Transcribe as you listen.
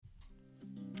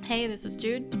Hey, this is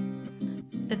Jude.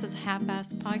 This is a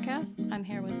half-assed podcast. I'm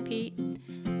here with Pete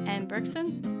and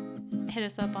Berkson. Hit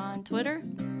us up on Twitter,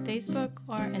 Facebook,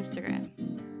 or Instagram.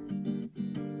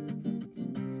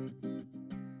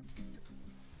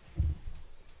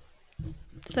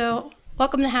 So,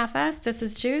 welcome to Half-Assed. This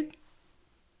is Jude.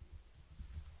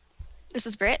 This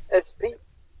is Britt. It's Pete.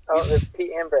 Oh, this is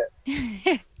Pete and Britt.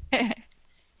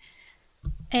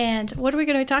 And what are we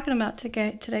going to be talking about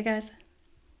today, guys?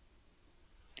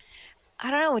 I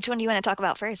don't know. Which one do you want to talk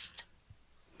about first?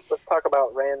 Let's talk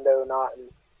about Randonautica.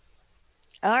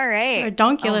 All right. Or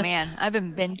Donkulus. Oh man, I've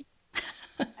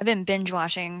been binge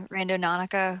watching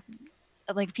Randonautica,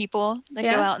 like people that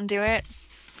go out and do it.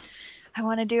 I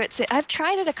want to do it. I've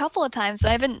tried it a couple of times.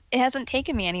 It hasn't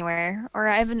taken me anywhere, or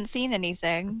I haven't seen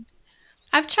anything.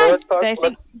 I've tried.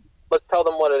 Well, let's tell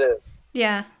them what it is.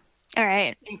 Yeah. All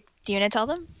right. Do you want to tell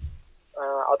them?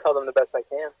 I'll tell them the best I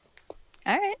can.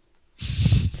 All right.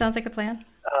 Sounds like a plan.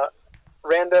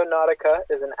 Randonautica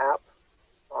is an app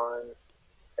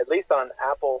at least on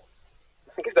Apple,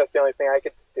 because that's the only thing I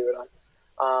could do it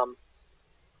on.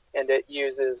 And it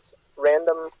uses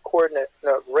random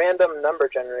number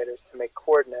generators to make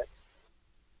coordinates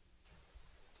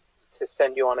to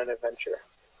send you on an adventure.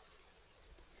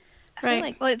 I feel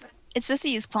like, well, it's supposed to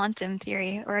use quantum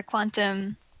theory or it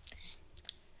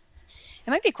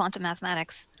might be quantum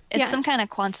mathematics. It's some kind of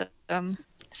quantum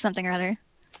something or other.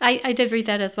 I did read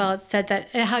that as well. It said that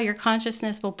how your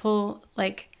consciousness will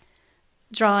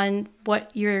draw in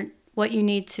what you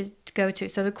need to go to.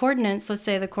 So the coordinates, let's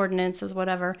say the coordinates is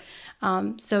whatever.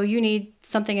 So you need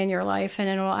something in your life, and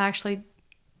it will actually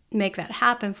make that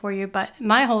happen for you. But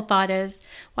my whole thought is,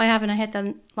 why haven't I hit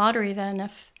the lottery then?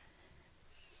 If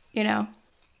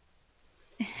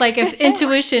if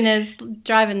intuition is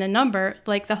driving the number,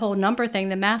 like the whole number thing,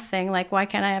 the math thing, like why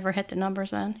can't I ever hit the numbers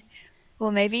then?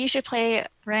 Well, maybe you should play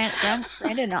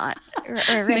Randonautica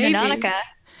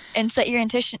and set your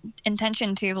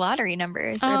intention to lottery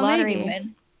numbers or lottery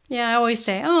win. Yeah, I always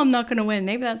say, I'm not going to win.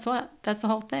 Maybe that's the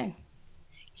whole thing.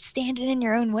 Standing in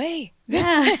your own way.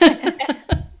 Yeah.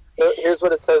 So here's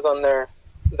what it says on the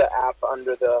app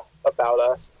under the About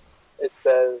Us. It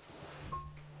says,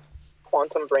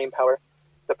 quantum brain power.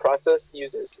 The process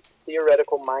uses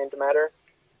theoretical mind matter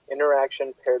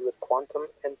interaction paired with quantum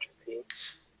entropy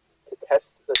to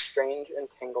test the strange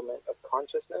entanglement of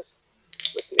consciousness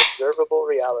with the observable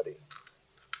reality.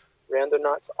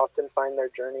 Randonauts often find their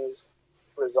journeys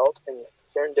result in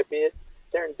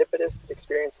serendipitous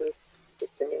experiences that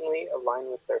seemingly align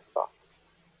with their thoughts.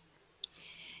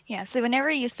 Yeah, so whenever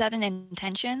you set an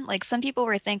intention, like some people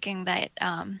were thinking that,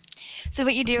 so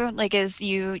what you do is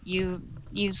you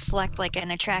select like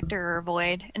an attractor or a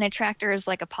void. An attractor is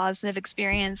like a positive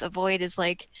experience. A void is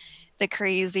like the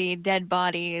crazy dead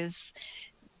bodies,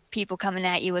 people coming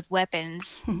at you with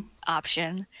weapons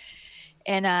option.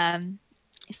 And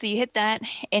so you hit that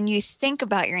and you think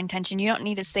about your intention. You don't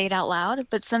need to say it out loud,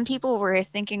 but some people were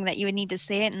thinking that you would need to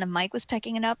say it and the mic was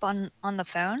picking it up on the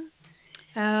phone.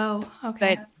 Oh,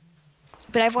 okay.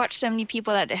 But I've watched so many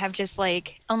people that have just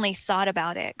only thought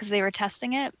about it because they were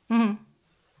testing it. Mm-hmm.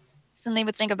 So they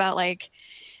would think about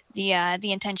the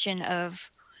intention of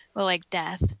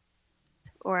death,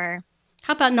 or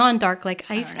how about non-dark, like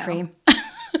ice cream?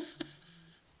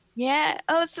 Yeah.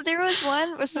 Oh, so there was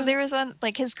one. So there was one,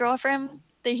 his girlfriend.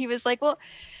 That he was like, well,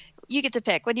 you get to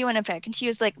pick. What do you want to pick? And she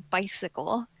was like,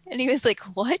 bicycle. And he was like,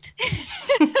 what?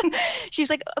 She's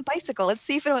like, a bicycle. Let's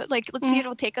see if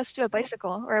it'll take us to a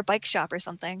bicycle or a bike shop or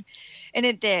something. And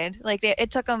it did. It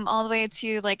took them all the way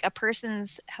to a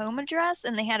person's home address,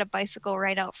 and they had a bicycle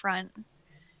right out front.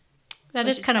 That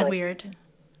is kind of weird.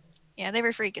 Yeah, they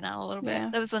were freaking out a little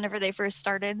bit. That was whenever they first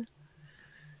started.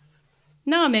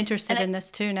 No, I'm interested in this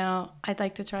too now. I'd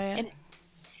like to try it.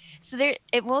 So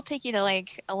it will take you to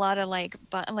a lot of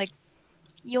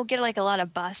you'll get a lot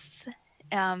of busts,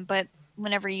 but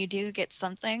whenever you do get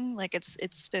something, it's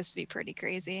supposed to be pretty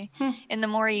crazy. And the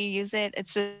more you use it,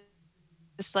 it's supposed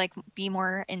to be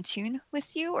more in tune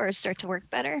with you or start to work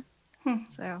better.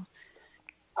 So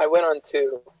I went on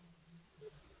 2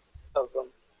 of them,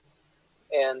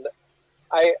 and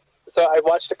I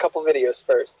watched a couple videos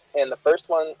first, and the first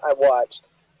one I watched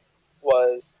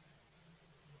was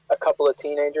a couple of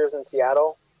teenagers in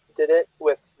Seattle did it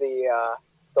with the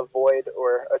void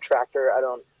or attractor.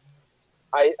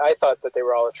 I thought that they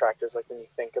were all attractors, like when you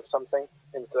think of something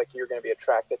and it's you're going to be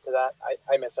attracted to that.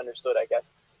 I misunderstood, I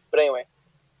guess. But anyway,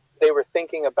 they were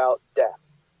thinking about death,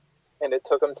 and it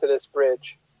took them to this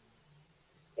bridge,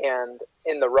 and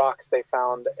in the rocks they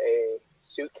found a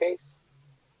suitcase,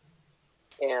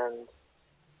 and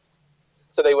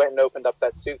So they went and opened up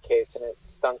that suitcase, and it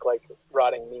stunk like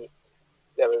rotting meat.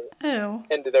 Ew.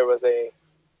 And it was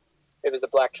a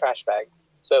black trash bag.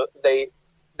 So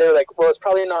they're like, well, it's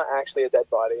probably not actually a dead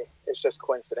body. It's just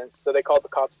coincidence. So they called the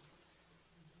cops,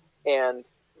 and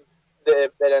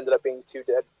it ended up being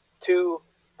two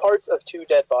parts of two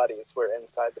dead bodies were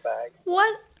inside the bag.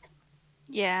 What?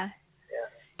 Yeah. Yeah.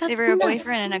 That's They were a nuts.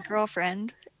 boyfriend and a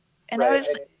girlfriend. And Right.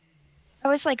 I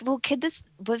was like, well,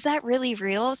 was that really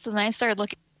real? So then I started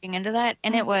looking into that,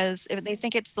 and they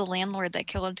think it's the landlord that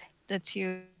killed the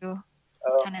two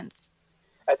tenants.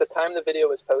 At the time the video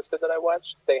was posted that I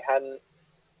watched, they hadn't.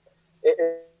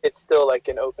 It's still like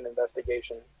an open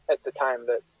investigation at the time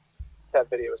that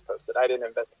video was posted. I didn't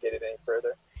investigate it any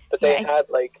further, but they had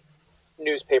like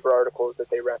newspaper articles that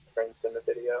they referenced in the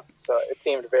video, so it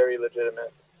seemed very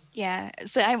legitimate. Yeah,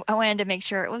 so I wanted to make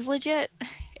sure it was legit,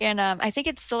 and I think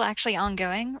it's still actually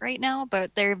ongoing right now.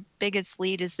 But their biggest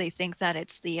lead is they think that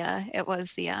it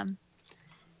was the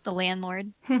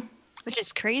landlord, which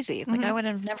is crazy. Like I would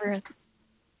have never.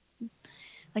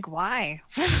 Like why?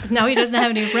 Now he doesn't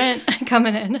have any rent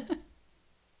coming in.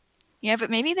 Yeah, but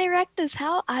maybe they wrecked this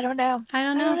house. I don't know. I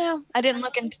don't know. I didn't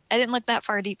look that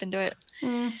far deep into it.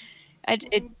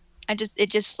 It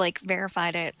just like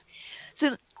verified it.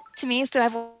 So to me,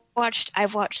 I've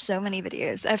watched so many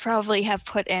videos. I probably have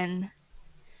put in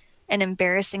an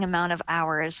embarrassing amount of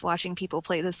hours watching people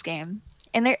play this game.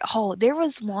 And there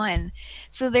was one.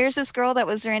 So there's this girl that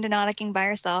was randonauticing by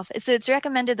herself. So it's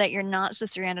recommended that you're not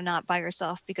supposed to randonaut by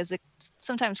yourself because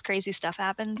sometimes crazy stuff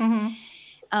happens.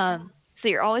 So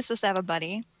you're always supposed to have a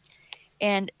buddy.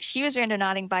 And she was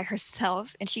randonauting by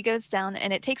herself, and she goes down,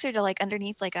 and it takes her to like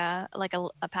underneath like a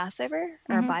passover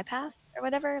or a bypass or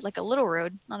whatever, like a little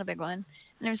road, not a big one.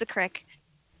 And there's a creek,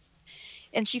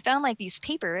 and she found like these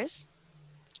papers,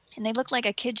 and they look like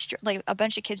like a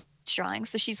bunch of kids' drawings.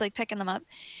 So she's like picking them up,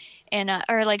 and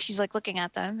or like she's like looking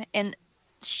at them, and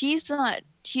she's not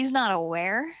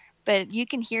aware, but you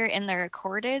can hear in the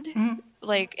recorded,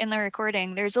 like in the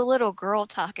recording, there's a little girl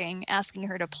talking, asking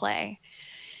her to play.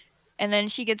 And then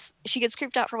she gets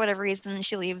creeped out for whatever reason, and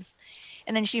she leaves.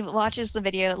 And then she watches the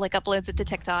video, like uploads it to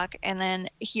TikTok, and then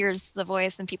hears the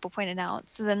voice and people point it out.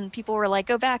 So then people were like,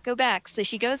 go back, go back. So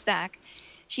she goes back.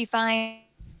 She finds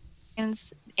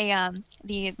a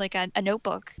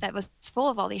notebook that was full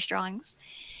of all these drawings.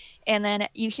 And then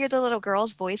you hear the little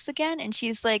girl's voice again, and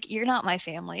she's like, you're not my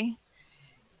family.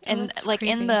 And like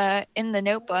creepy. in the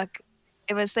notebook,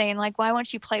 it was saying like, why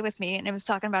won't you play with me? And it was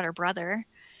talking about her brother.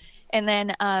 And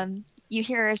then you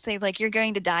hear her say like, you're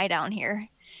going to die down here.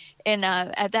 And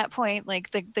at that point,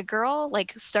 like the girl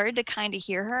like started to kind of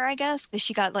hear her, I guess, because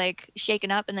she got like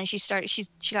shaken up, and then she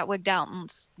got wigged out and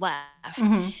left.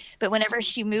 But whenever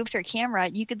she moved her camera,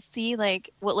 you could see like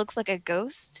what looks like a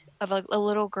ghost of a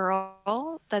little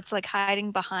girl that's like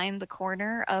hiding behind the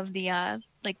corner of the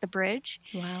like the bridge.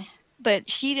 Wow. But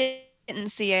she didn't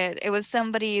see it. It was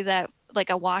somebody that like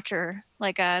a watcher,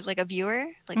 like a viewer,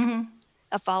 like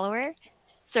a follower,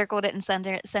 circled it and sent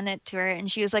it to her, and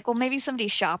she was like, well, maybe somebody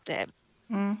shopped it.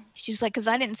 She was like, because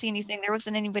I didn't see anything, there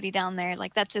wasn't anybody down there,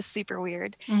 like that's just super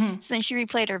weird. So then she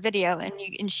replayed her video,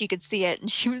 and she could see it,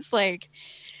 and she was like,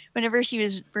 whenever she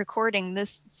was recording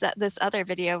this other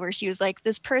video where she was like,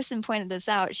 this person pointed this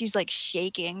out, she's like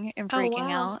shaking and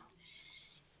freaking out.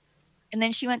 And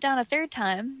then she went down a third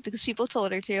time because people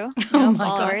told her to. You know,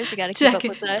 followers, you got to keep up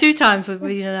with that. 2 times would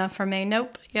be enough for me.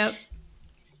 Nope. Yep.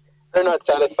 They're not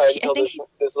satisfied until this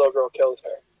little girl kills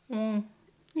her.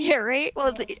 Yeah, right?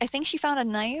 Well, I think she found a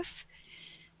knife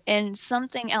and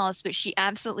something else, but she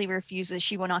absolutely refuses.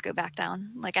 She will not go back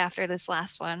down, like after this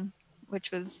last one,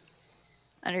 which was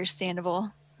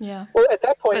understandable. Yeah. Well, at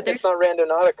that point, it's not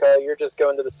Randonautica. You're just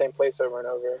going to the same place over and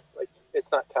over. Like,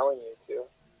 it's not telling you to.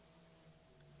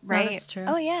 Right. No, that's true.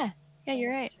 Oh, yeah. Yeah,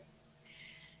 you're right.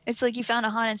 It's like you found a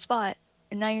haunted spot,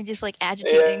 and now you're just like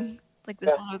agitating, like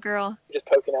this little girl. You're just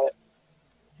poking at it.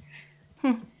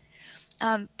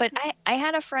 But I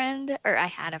have a friend.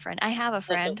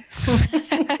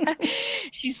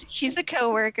 She's a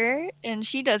coworker, and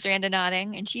she does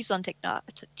randonauting, and she's on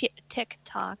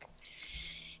TikTok.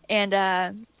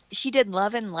 And she did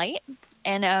Love and Light.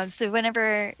 And so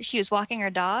whenever she was walking her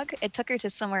dog, it took her to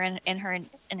somewhere in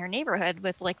her neighborhood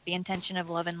with like the intention of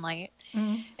love and light.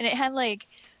 And it had like,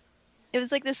 it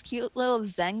was like this cute little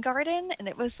Zen garden, and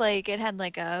it was like, it had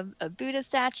like a Buddha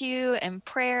statue and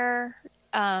prayer,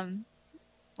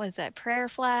 prayer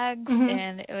flags,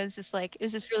 and it was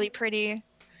just really pretty.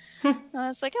 I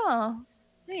was like, oh,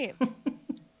 sweet.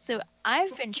 So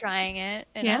I've been trying it,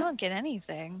 and I don't get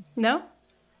anything. No?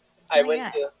 I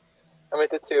went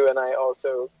to 2, and I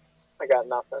got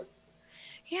nothing.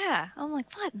 Yeah, I'm like,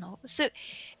 what? No. So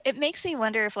it makes me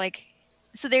wonder if like,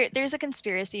 so there's a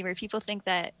conspiracy where people think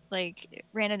that like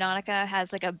Randonautica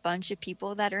has like a bunch of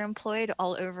people that are employed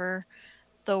all over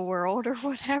the world or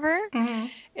whatever, Mm-hmm.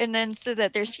 and then so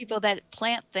that there's people that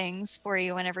plant things for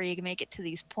you whenever you make it to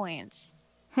these points.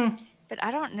 Hmm. But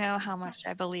I don't know how much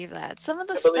I believe that. Some of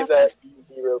the I believe stuff I've that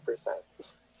seen, 0%.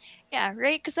 yeah,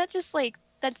 right, because that just like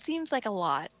that seems like a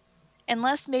lot.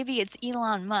 Unless maybe it's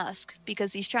Elon Musk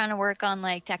because he's trying to work on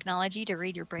like technology to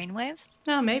read your brainwaves.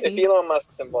 Oh, If maybe. Elon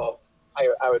Musk's involved,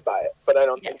 I would buy it, but I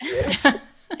don't Yeah. think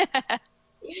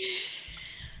he is.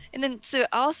 And then so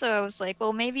also I was like,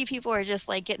 well, maybe people are just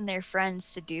like getting their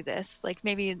friends to do this. Like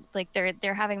maybe like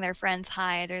they're having their friends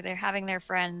hide or they're having their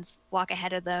friends walk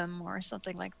ahead of them or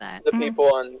something like that. The people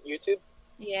on YouTube,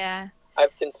 Yeah.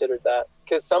 I've considered that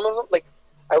because some of them, like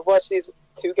I've watched these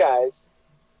two guys,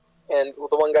 and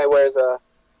the one guy wears a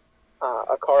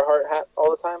Carhartt hat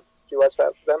all the time. Do you watch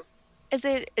that? Them? Is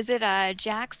it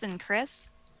Jax and Chris?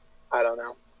 I don't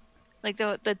know. Like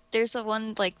the there's a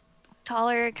one like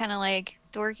taller, kind of like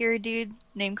dorkier dude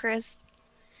named Chris.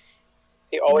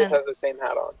 He And always then has the same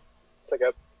hat on. It's like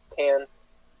a tan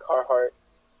Carhartt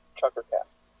trucker cap.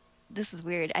 this is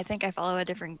weird. I think I follow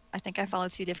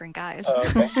two different guys. Oh,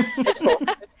 okay, that's cool.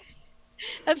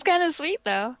 That's kind of sweet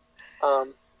though.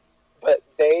 Um, but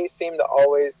they seem to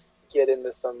always get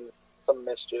into some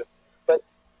mischief. But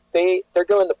they're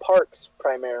going to parks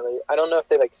primarily. I don't know if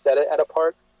they like set it at a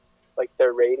park, like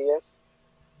their radius,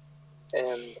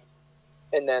 and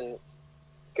then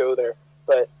go there.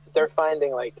 But they're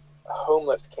finding like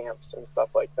homeless camps and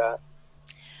stuff like that.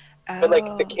 But like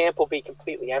the Oh, camp will be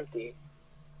completely empty.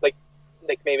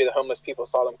 Like maybe the homeless people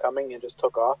saw them coming and just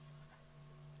took off,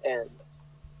 and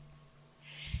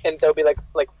there'll be like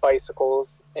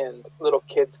bicycles and little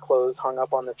kids' clothes hung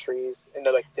up on the trees, and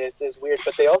they're like, "This is weird."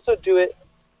 But they also do it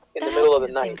in that the has middle to of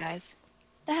be the the same night, guys.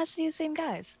 That has to be the same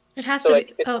guys. It has so to like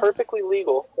be. it's Oh, perfectly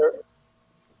legal.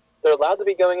 They're allowed to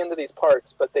be going into these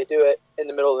parks, but they do it in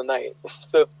the middle of the night,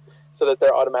 so that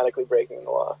they're automatically breaking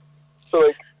the law. So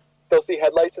like they'll see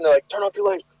headlights and they're like, "Turn off your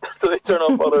lights," so they turn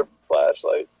off all their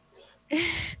flashlights.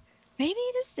 Maybe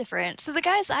it is different. So the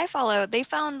guys I follow, they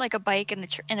found like a bike in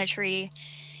a tree,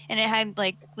 and it had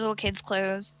like little kids'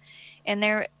 clothes, and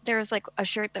there was like a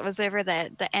shirt that was over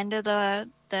the end of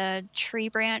the tree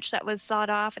branch that was sawed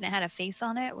off, and it had a face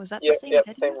on it. Was that the Yep, same yep,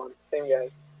 video? same one, same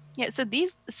guys. Yeah. So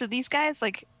these guys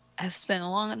like I've spent a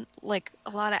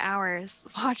lot of hours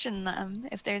watching them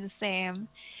if they're the same,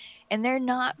 and they're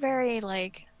not very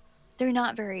bright.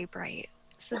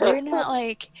 So they're not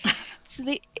like so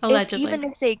they if even allegedly.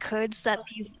 if they could set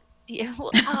these yeah,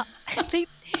 well, they,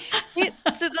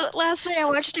 so the last night I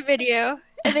watched a video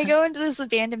and they go into this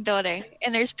abandoned building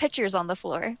and there's pictures on the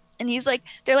floor and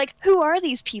they're like, who are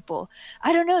these people?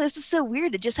 I don't know. This is so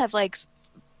weird. They just have like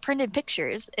printed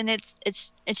pictures and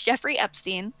it's Jeffrey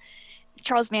Epstein,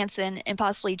 Charles Manson, and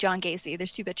possibly John Gacy.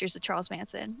 There's two pictures of Charles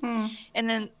Manson, Hmm. and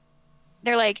then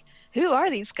they're like, who are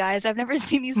these guys? I've never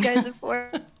seen these guys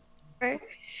before.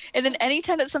 And then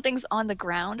anytime that something's on the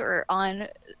ground or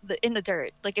in the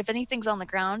dirt, like if anything's on the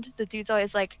ground, the dude's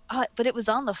always like, oh, but it was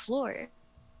on the floor.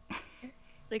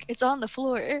 Like it's on the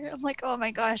floor. I'm like, oh my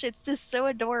gosh, it's just so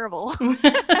adorable.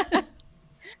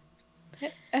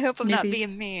 I hope I'm not Maybe.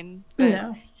 being mean, but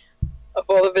No. Of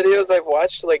all the videos I've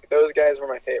watched, like those guys were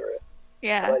my favorite. I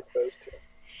yeah. like those two.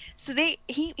 So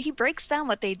he breaks down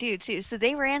what they do too. So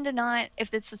they randonaut,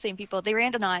 if it's the same people, they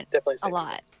randonaut Definitely the a same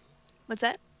lot. people. What's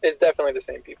that? It's definitely the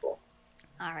same people.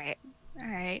 All right. All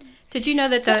right. Did you know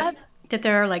that So that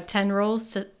there are like 10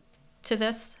 rules to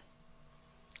this?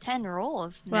 10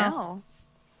 rules. Well,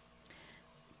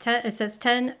 No. It says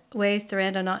 10 ways to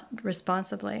randonaut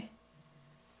responsibly.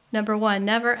 Number 1,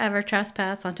 never ever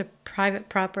trespass onto private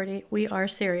property. We are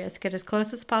serious. Get as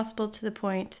close as possible to the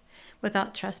point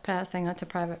without trespassing onto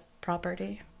private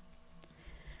property.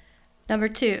 Number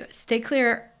 2, stay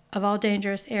clear of all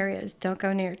dangerous areas. Don't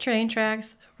go near train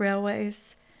tracks,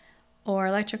 railways, or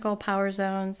electrical power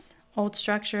zones, old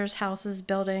structures, houses,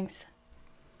 buildings,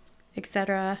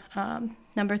 etc.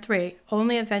 Number 3,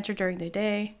 only adventure during the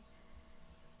day.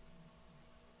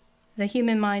 The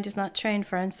human mind is not trained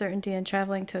for uncertainty and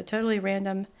traveling to a totally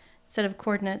random set of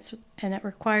coordinates, and it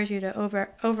requires you to over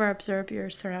observe your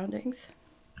surroundings.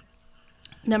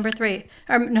 Number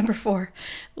 4,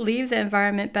 leave the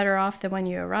environment better off than when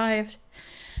you arrived.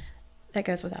 That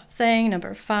goes without saying.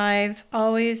 Number 5,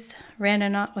 always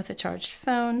randonaut with a charged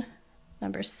phone.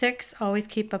 Number 6, always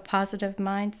keep a positive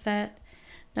mindset.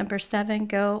 Number 7,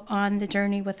 go on the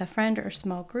journey with a friend or a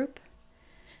small group.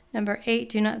 Number 8,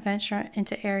 do not venture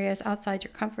into areas outside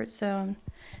your comfort zone.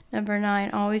 Number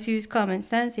 9, always use common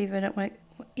sense even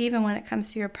even when it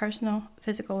comes to your personal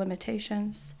physical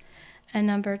limitations. And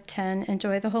number 10,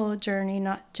 enjoy the whole journey,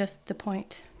 not just the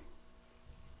point.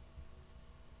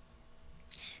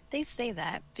 They say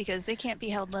that because they can't be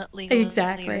held legally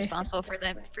responsible for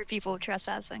people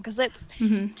trespassing. Because that's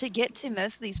to get to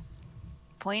most of these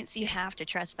points, you have to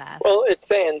trespass. Well, it's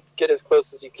saying get as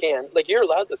close as you can. Like, you're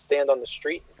allowed to stand on the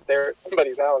street and stare at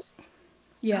somebody's house.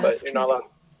 Yeah, but you're not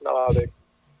allowed to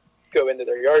go into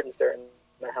their yard and stare in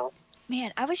their house.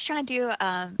 Man, I was trying to do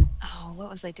what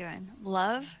was I doing?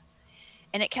 Love,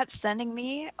 and it kept sending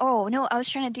me. Oh no, I was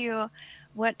trying to do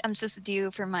what I'm supposed to do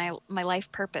for my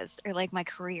life purpose, or like my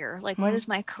career. Like, what is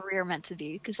my career meant to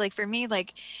be? Because like for me,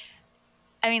 like,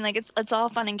 I mean, like it's all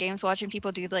fun and games watching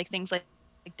people do like things like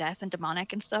death and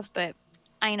demonic and stuff, but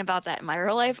I ain't about that in my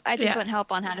real life. I just want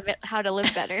help on how to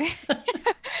live better.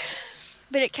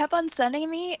 But it kept on sending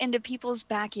me into people's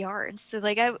backyards. So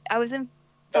like I was in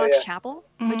Fox Chapel,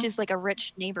 which is like a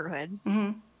rich neighborhood.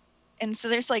 And so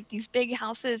there's like these big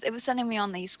houses. It was sending me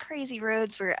on these crazy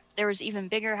roads where there was even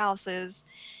bigger houses,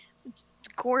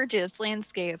 gorgeous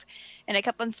landscape. And it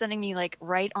kept on sending me like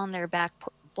right on their back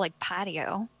like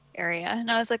patio area.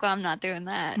 And I was like, well, I'm not doing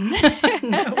that.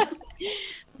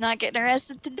 Not getting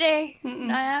arrested today.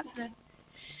 Not happening.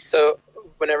 So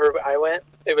whenever I went,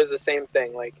 it was the same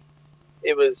thing. Like,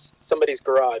 it was somebody's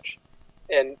garage,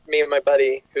 and me and my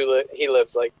buddy, he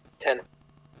lives like 10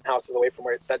 houses away from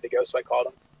where it said to go, so I called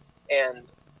him, and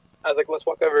I was like, let's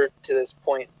walk over to this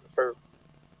point for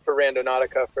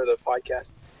Randonautica for the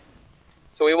podcast.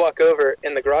 So we walk over,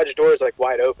 and the garage door is like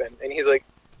wide open, and he's like,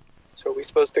 so are we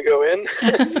supposed to go in?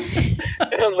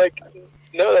 And I'm like,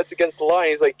 no, that's against the law. And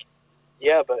he's like,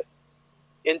 yeah, but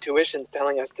intuition's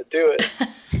telling us to do it.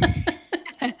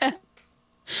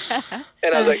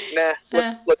 And I was like, nah,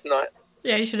 let's not.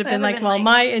 Yeah, you should have been like, well,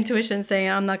 my intuition's saying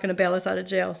I'm not going to bail us out of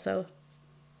jail, so.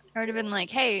 I would have been like,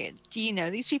 hey, do you know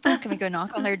these people? Can we go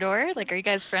knock on their door? Like, are you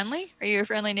guys friendly? Are you a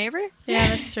friendly neighbor? Yeah,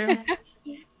 that's true.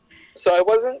 So I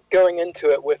wasn't going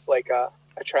into it with like a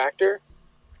tractor,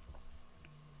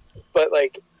 but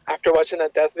like after watching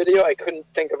that death video, I couldn't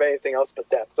think of anything else but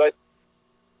death. So I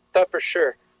thought for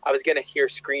sure I was going to hear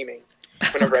screaming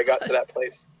whenever I got to that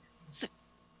place. So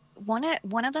one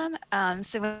of them,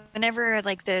 so whenever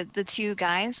like the two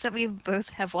guys that we both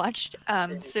have watched,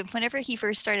 so whenever he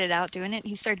first started out doing it,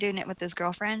 he started doing it with his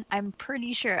girlfriend. I'm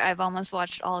pretty sure I've almost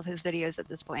watched all of his videos at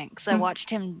this point, because I watched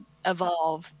him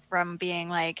evolve from being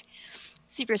like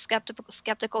super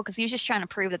skeptical because he was just trying to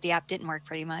prove that the app didn't work,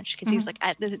 pretty much, because he's like,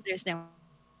 there's no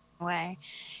way.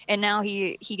 And now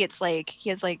he gets like, he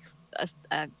has like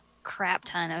a crap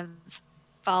ton of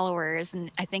followers,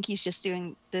 and I think he's just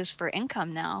doing this for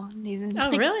income now.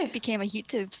 Oh, really? Became a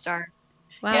YouTube star.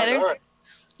 Wow.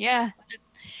 Yeah.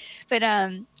 But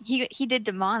he did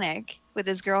demonic with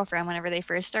his girlfriend whenever they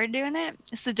first started doing it.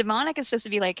 So demonic is supposed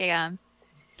to be like a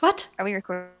what? Are we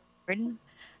recording?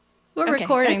 We're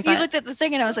recording. He looked at the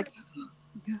thing and I was like,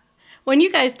 when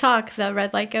you guys talk, the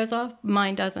red light goes off.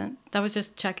 Mine doesn't. That was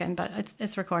just checking, but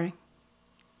it's recording.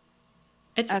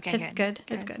 It's good.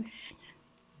 It's good.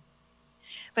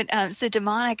 But so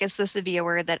demonic is supposed to be a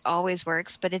word that always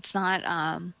works, but it's not.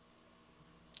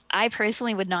 I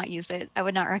personally would not use it. I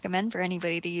would not recommend for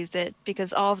anybody to use it,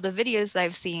 because all of the videos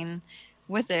I've seen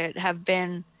with it have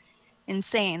been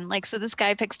insane. Like, so this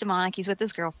guy picks demonic. He's with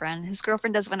his girlfriend. His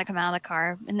girlfriend doesn't want to come out of the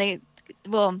car, and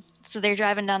so they're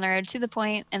driving down the road to the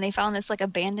point, and they found this like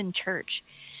abandoned church.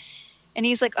 And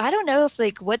he's like, I don't know if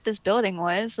like what this building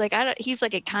was. Like, he's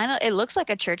like, it looks like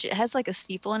a church. It has like a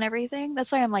steeple and everything.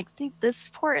 That's why I'm like, dude, this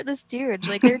dude,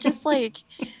 like, they're just like,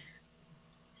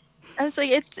 I was like,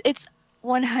 it's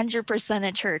 100%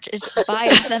 a church. It's by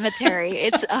a cemetery.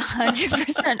 It's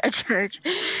 100% a church.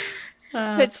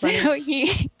 But so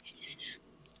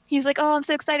he's like, oh, I'm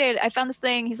so excited. I found this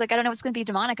thing. He's like, I don't know what's going to be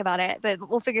demonic about it, but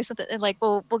we'll figure something. Like,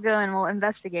 we'll go and we'll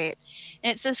investigate. And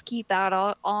it says keep out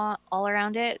all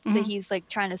around it. So he's like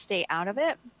trying to stay out of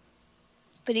it.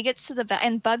 But he gets to the back,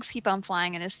 and bugs keep on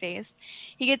flying in his face.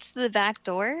 He gets to the back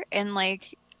door, and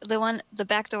like the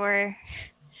back door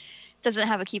doesn't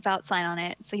have a keep out sign on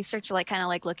it. So he starts to like kind of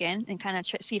like look in and kind of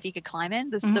see if he could climb in.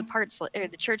 The parts, or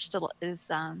the church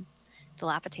is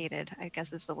dilapidated, I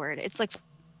guess is the word. It's like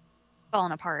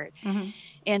falling apart.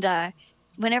 And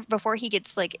before he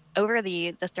gets like over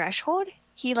the threshold,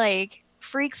 he like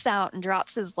freaks out and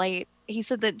drops his light. He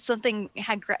said that something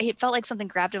it felt like something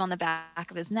grabbed him on the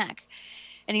back of his neck,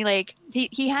 and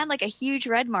he had like a huge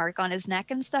red mark on his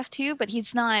neck and stuff too, but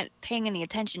he's not paying any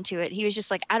attention to it. He was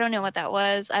just like, I don't know what that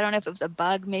was. I don't know if it was a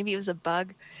bug. Maybe it was a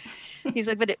bug. He's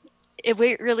like, but it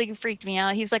really freaked me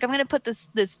out. He's like, I'm gonna put this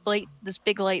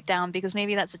big light down because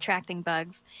maybe that's attracting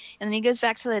bugs. And then he goes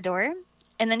back to the door,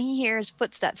 and then he hears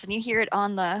footsteps, and you hear it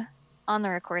on the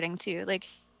recording too. Like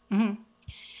Mm-hmm.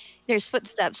 there's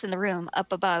footsteps in the room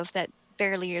up above that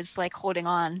barely is like holding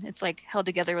on. It's like held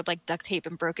together with like duct tape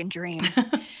and broken dreams.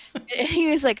 He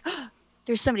was like, oh,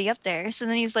 there's somebody up there. So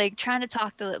then he's like trying to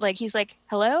talk to, like, he's like,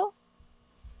 hello,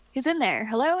 who's in there?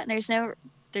 Hello? And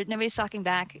nobody's talking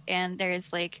back, and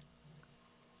there's like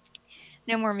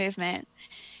no more movement.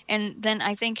 And then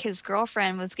I think his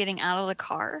girlfriend was getting out of the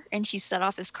car, and she set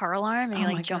off his car alarm, and he Oh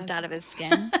like my jumped God. out of his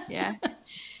skin. Yeah.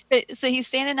 But, so he's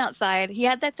standing outside. He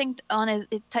had that thing on his,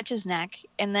 it touched his neck,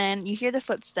 and then you hear the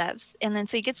footsteps, and then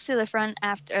so he gets to the front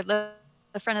after or the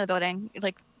front of the building,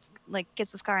 like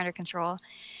gets his car under control,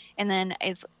 and then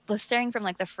is staring from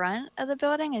like the front of the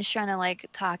building, is trying to like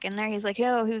talk in there. He's like,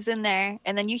 yo, who's in there?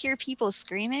 And then you hear people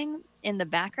screaming in the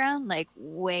background, like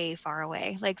way far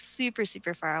away, like super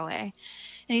super far away.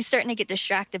 And he's starting to get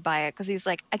distracted by it because he's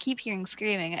like, I keep hearing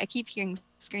screaming, I keep hearing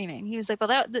screaming. He was like,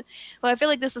 well, I feel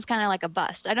like this is kind of like a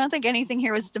bust. I don't think anything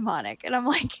here was demonic. And I'm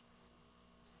like,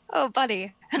 oh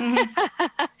buddy.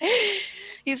 Mm-hmm.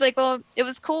 He's like, well, it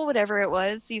was cool, whatever it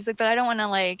was. He's like, but I don't want to,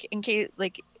 like, in case,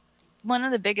 like, one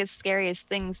of the biggest scariest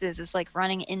things is like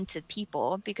running into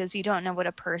people because you don't know what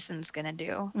a person's gonna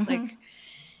do. Mm-hmm. Like,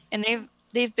 and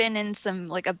they've been in some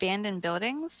like abandoned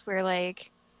buildings where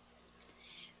like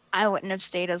I wouldn't have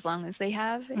stayed as long as they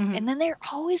have. Mm-hmm. And then they're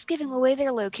always giving away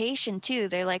their location too.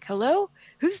 They're like, hello,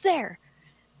 who's there?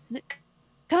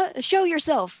 Show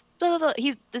yourself. Blah, blah,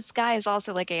 blah. This guy is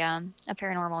also like a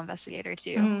paranormal investigator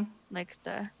too, Mm-hmm. like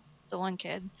the one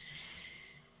kid.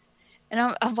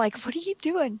 And I'm like, what are you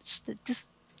doing? Just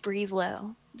breathe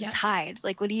low. Just hide.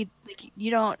 Like, what do you, like,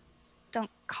 you don't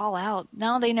call out.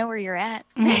 Now they know where you're at.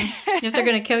 Mm-hmm. If they're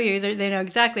going to kill you, they know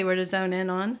exactly where to zone in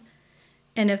on.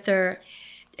 And if they're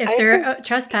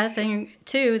trespassing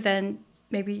too, then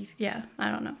maybe, yeah,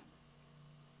 I don't know.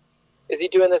 Is he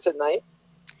doing this at night?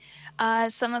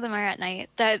 Some of them are at night.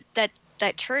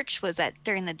 That church was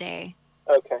during the day.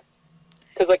 Okay.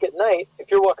 Because like at night,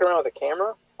 if you're walking around with a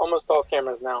camera, almost all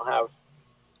cameras now have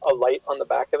a light on the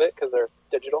back of it because they're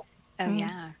digital. Oh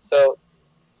yeah. So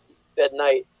at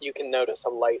night you can notice a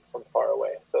light from far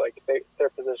away. So like their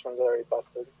position was already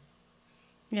busted.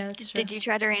 Yeah, that's true. Did you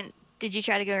try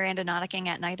to go randonauticing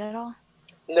at night at all?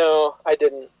 No, I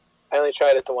didn't. I only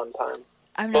tried it the one time.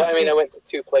 I went to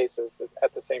 2 places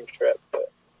at the same trip,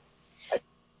 but I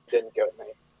didn't go at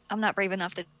night. I'm not brave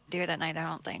enough to do it at night, I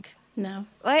don't think. No.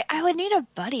 I would need a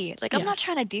buddy. Like, I'm not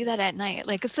trying to do that at night.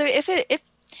 Like, so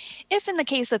if in the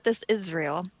case that this is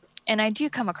real, and I do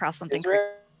come across something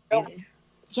crazy,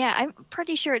 yeah, I'm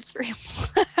pretty sure it's real.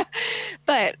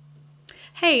 But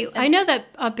hey, I know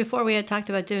that before we had talked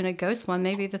about doing a ghost one.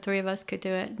 Maybe the 3 of us could do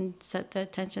it and set the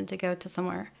intention to go to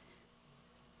somewhere.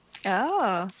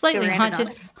 Oh, Slightly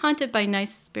haunted by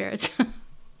nice spirits.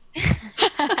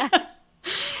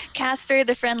 Casper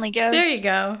the friendly ghost. There you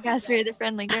go. Casper the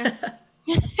friendly ghost.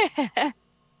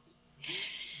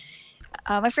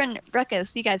 My friend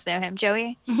Ruckus, you guys know him,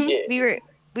 Joey. Mm-hmm. Yeah.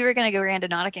 We were gonna go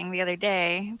randonauticing the other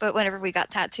day, but whenever we got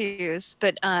tattoos,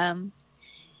 but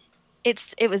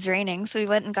it was raining, so we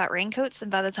went and got raincoats,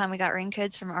 and by the time we got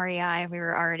raincoats from REI, we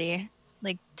were already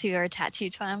like to our tattoo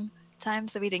time,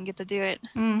 so we didn't get to do it.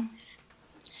 Mm.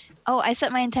 Oh, I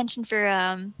set my intention for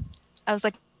I was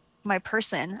like, my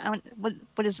person.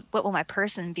 What will my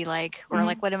person be like, or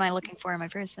like what am I looking for in my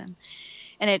person?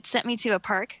 And it sent me to a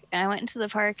park, and I went into the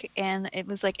park, and it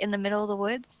was like in the middle of the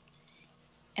woods,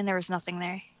 and there was nothing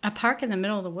there. A park in the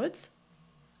middle of the woods?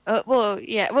 Well,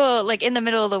 yeah, like in the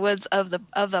middle of the woods of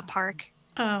the park.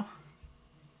 Oh,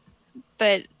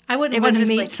 but I wouldn't want to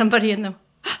meet somebody in the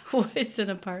woods in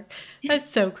a park. That's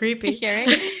so creepy. Yeah,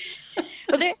 right?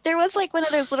 Well, there was like one of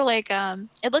those little like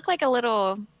it looked like a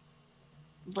little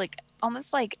like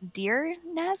almost like deer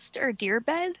nest or deer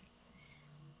bed.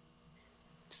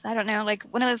 So I don't know, like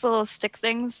one of those little stick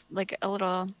things, like a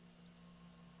little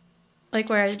like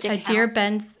where a deer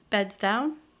beds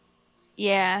down.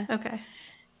 Yeah. Okay.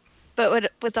 But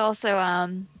with also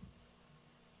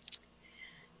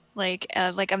like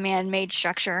a man-made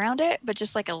structure around it, but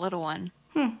just like a little one.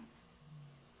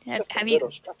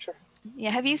 Little structure.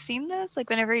 Yeah, have you seen those? Like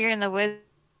whenever you're in the woods,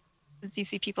 you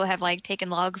see people have like taken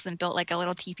logs and built like a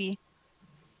little teepee.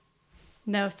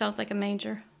 No, sounds like a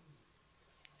manger.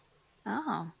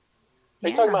 Oh. Are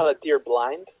you talking about a deer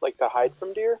blind, like to hide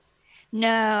from deer?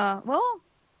 No, well,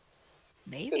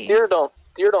 maybe. Because deer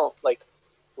don't like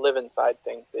live inside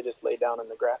things; they just lay down in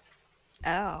the grass.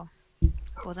 Oh.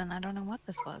 Well, then I don't know what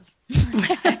this was.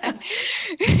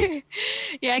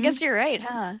 Yeah, I guess you're right,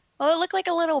 huh? Well, it looked like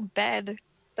a little bed,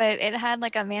 but it had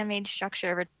like a man-made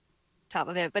structure over top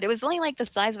of it. But it was only like the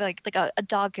size of like a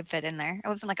dog could fit in there. It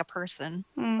wasn't like a person.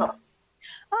 Mm.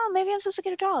 Oh, maybe I'm supposed to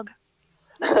get a dog.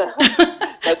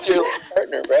 That's your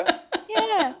partner, bro.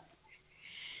 Yeah.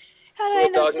 How did I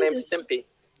Little not dog see named this? Stimpy.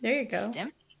 There you go.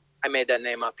 Stim? I made that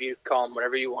name up. You call him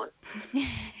whatever you want.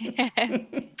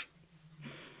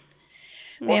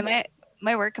 Man,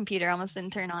 my work computer almost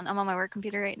didn't turn on. I'm on my work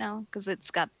computer right now because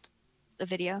it's got a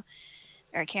video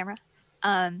or a camera.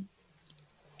 And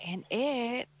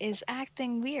it is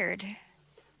acting weird.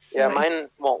 So Yeah, mine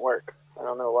won't work. I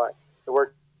don't know why. It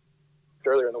worked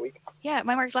earlier in the week. Yeah,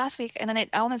 mine worked last week, and then it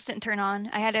almost didn't turn on.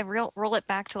 I had to roll it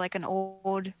back to like an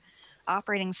old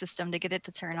operating system to get it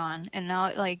to turn on, and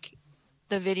now like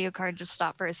the video card just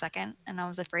stopped for a second, and I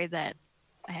was afraid that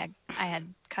I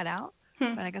had cut out,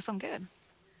 but I guess I'm good.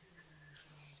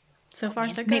 So far,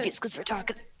 so good. Maybe it's because we're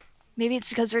talking. Maybe it's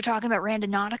because we're talking about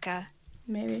Randonautica.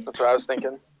 Maybe. That's what I was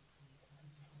thinking.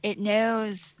 It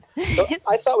knows. So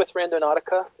I thought with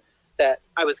Randonautica that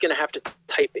I was going to have to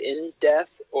type in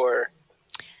death, or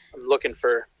I'm looking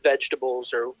for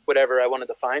vegetables or whatever I wanted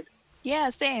to find. Yeah,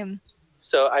 same.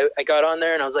 So I got on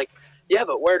there and I was like, yeah,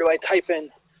 but where do I type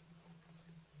in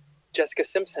Jessica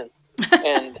Simpson?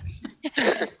 And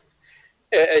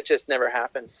it just never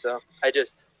happened. So I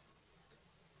don't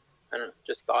know,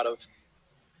 just thought of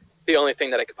the only thing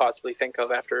that I could possibly think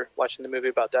of after watching the movie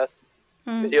about death,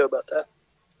 video about death.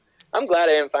 I'm glad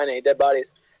I didn't find any dead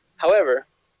bodies. However,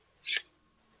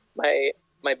 my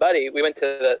buddy, we went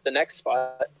to the next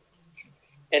spot,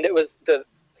 and it was the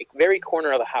very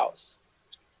corner of the house.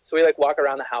 So we walk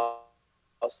around the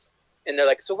house, and they're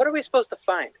like, so what are we supposed to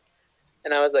find?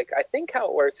 And I was like, I think how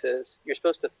it works is you're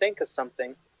supposed to think of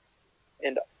something,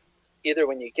 and either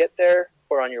when you get there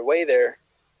or on your way there,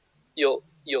 you'll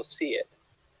see it.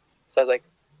 So I was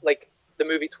like the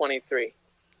movie 23.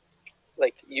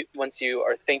 Once you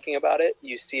are thinking about it,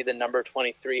 you see the number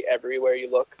 23 everywhere you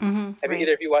look. Mm-hmm. Have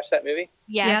either of you watched that movie?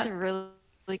 Yeah, it's a really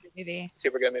good movie.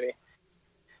 Super good movie.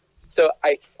 So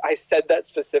I said that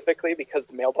specifically because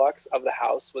the mailbox of the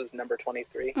house was number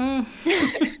 23. And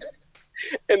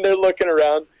they're looking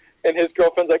around, and his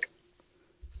girlfriend's like,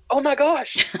 oh my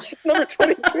gosh, it's number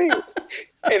 23.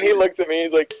 And he looks at me,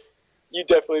 he's like, you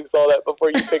definitely saw that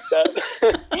before you picked that.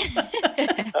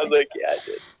 I was like, yeah, I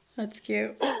did. That's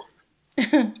cute.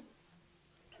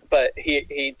 But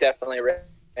he definitely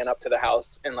ran up to the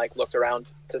house and looked around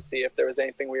to see if there was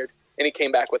anything weird. And he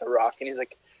came back with a rock, and he's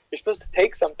like, you're supposed to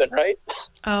take something, right?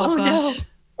 Oh gosh.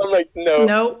 No. I'm like, no.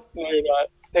 Nope. No, you're not.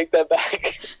 Take that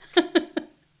back.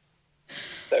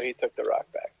 So he took the rock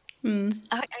back.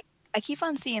 I keep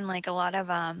on seeing a lot of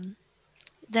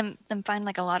them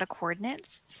find a lot of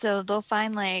coordinates. So they'll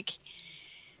find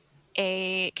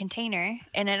a container,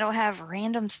 and it'll have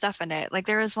random stuff in it.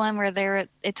 There was one where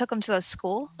it took them to a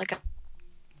school,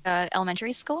 a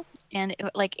elementary school, and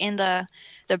in the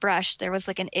brush there was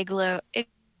an igloo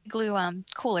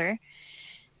cooler.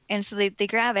 And so they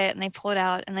grab it and they pull it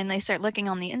out, and then they start looking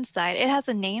on the inside. It has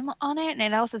a name on it, and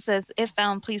it also says, if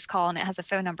found, please call, and it has a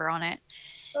phone number on it.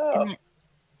 Oh.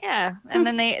 And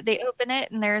then they open it,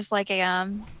 and there's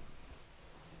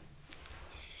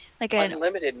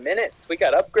unlimited minutes. We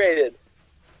got upgraded.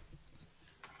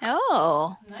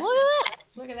 Oh, Nice. look at that.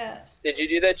 Look at that. Did you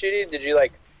do that, Judy? Did you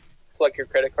plug your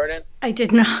credit card in? I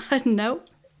did not. Nope.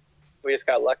 We just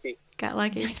got lucky. Got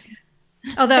lucky.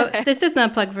 Although this is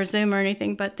not a plug for Zoom or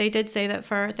anything, but they did say that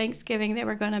for Thanksgiving they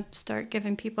were going to start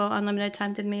giving people unlimited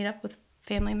time to meet up with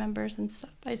family members and stuff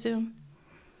by Zoom.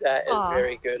 That is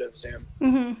very good of Zoom.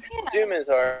 Mm-hmm. Yeah. Zoom is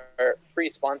our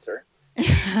free sponsor. They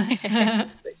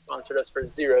sponsored us for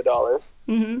 $0,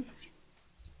 Mm-hmm.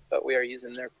 but we are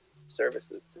using their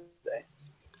services today.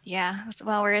 Yeah.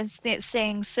 Well, we're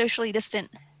staying socially distant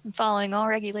and following all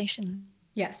regulations.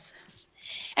 Yes.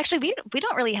 Actually, we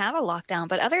don't really have a lockdown,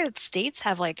 but other states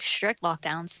have strict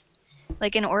lockdowns.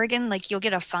 In Oregon, you'll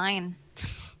get a fine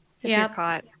if you're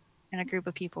caught in a group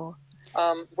of people.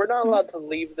 We're not allowed to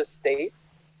leave the state,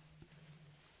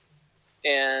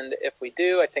 and if we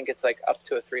do, I think it's up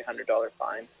to a $300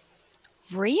 fine.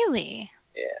 Really?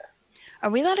 Yeah. Are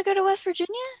we allowed to go to West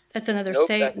Virginia? That's another Nope,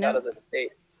 state. that's out of the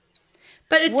state.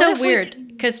 But it's What so if weird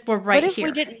because we're right what if here.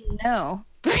 we didn't know?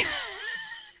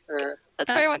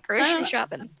 That's why I went grocery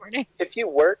shopping this morning. If you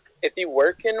work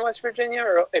in West Virginia,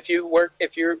 or if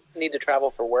you need to travel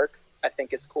for work, I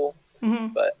think it's cool. Mm-hmm.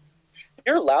 But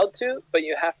you're allowed to, but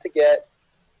you have to get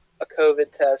a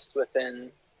COVID test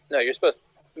within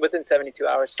 72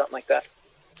 hours, something like that.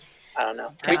 I don't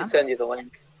know. We can send you the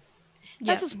link.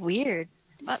 That's just weird.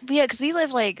 Yeah, because we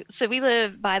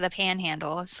live by the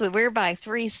Panhandle, so we're by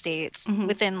 3 states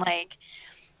within like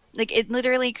it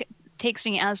literally takes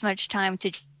me as much time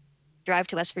to drive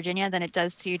to West Virginia than it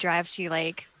does to drive to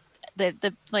like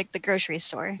the grocery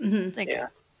store,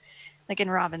 like in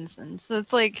Robinson. So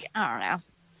it's like I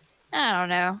don't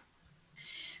know.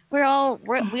 We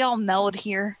all meld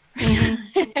here.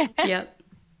 Yep.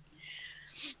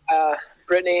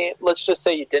 Brittany, let's just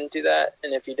say you didn't do that,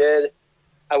 and if you did,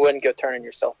 I wouldn't go turning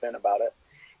yourself in about it.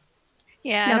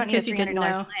 Yeah, No, I don't need a because you didn't $300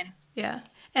 know. fine. Yeah.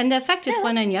 And the effect just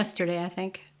went in yesterday, I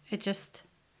think.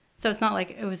 So it's not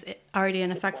like it was already in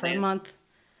effect for a month.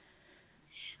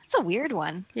 It's a weird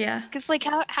one. Yeah. Because like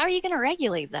how are you going to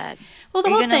regulate that? Well, the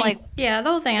Are you whole gonna, thing. like, The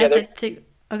whole thing Yeah, I said to.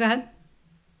 Oh, go ahead.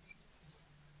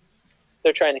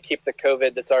 They're trying to keep the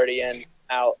COVID that's already in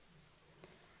out.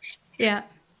 Yeah.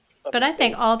 of But the I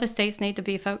think state. all the states need to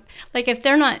be like if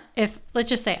they're not, if let's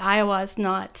just say Iowa's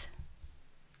not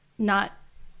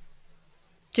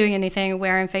doing anything,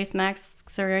 wearing face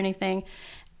masks or anything,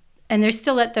 and they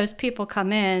still let those people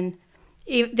come in,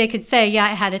 they could say, yeah,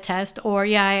 I had a test, or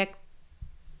yeah, I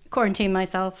quarantined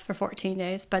myself for 14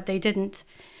 days, but they didn't.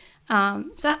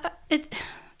 So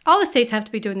all the states have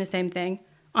to be doing the same thing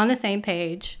on the same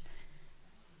page.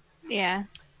 yeah.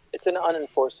 It's an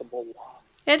unenforceable law.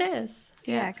 It is.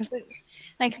 Yeah, because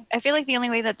like I feel like the only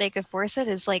way that they could force it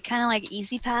is like kind of like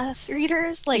Easy Pass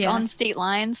readers, like on state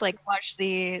lines, like watch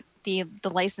the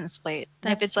license plate.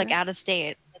 And if it's like out of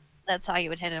state, that's how you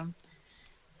would hit them.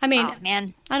 I mean, oh,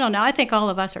 man, I don't know. I think all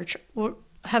of us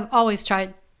have always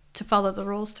tried to follow the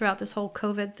rules throughout this whole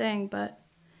COVID thing, but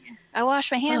I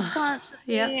wash my hands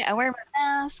constantly. Yeah. I wear my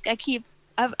mask.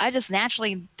 I just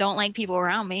naturally don't like people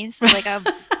around me, so like I'm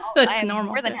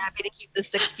normal. more than happy to keep the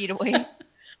 6 feet away.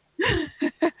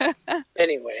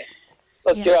 Anyway,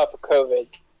 let's get off of COVID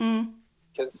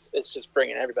because it's just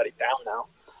bringing everybody down now.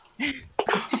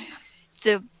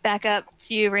 So back up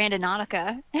to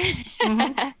Randonautica.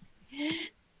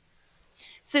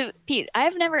 So Pete,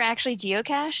 I've never actually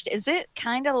geocached. Is it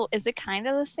kind of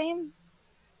the same?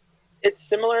 It's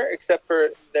similar, except for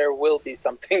there will be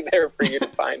something there for you to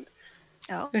find.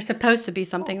 Oh, There's supposed to be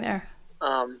something there.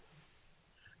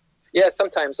 Yeah,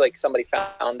 sometimes like somebody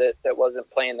found it that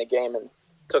wasn't playing the game and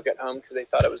took it home because they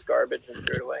thought it was garbage and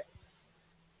threw it away.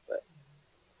 But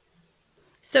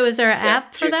so is there an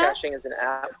app for that? Geocaching is an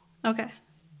app. Okay.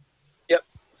 Yep,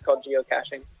 it's called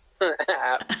Geocaching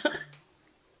app,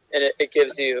 and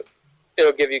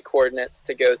it'll give you coordinates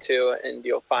to go to, and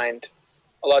you'll find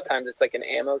a lot of times it's like an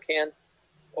ammo can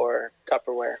or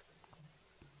Tupperware,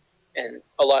 and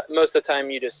most of the time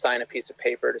you just sign a piece of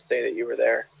paper to say that you were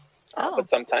there. But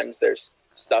sometimes there's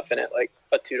stuff in it like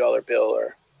a $2 bill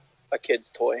or a kid's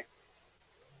toy.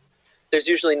 There's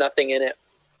usually nothing in it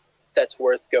that's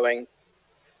worth the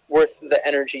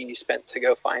energy you spent to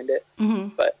go find it.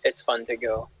 But it's fun to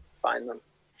go find them.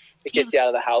 It gets you out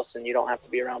of the house and you don't have to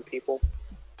be around people.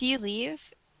 Do you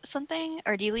leave something,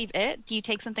 or do you leave it? Do you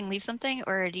take something, leave something,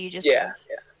 or do you just? Yeah.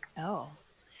 Oh.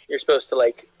 You're supposed to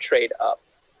like trade up.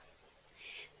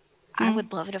 I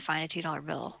would love to find a $2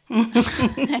 bill.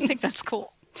 I think that's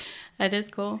cool. That is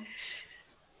cool.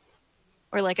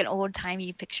 Or like an old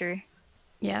timey picture.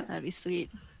 Yeah, that'd be sweet.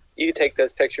 You could take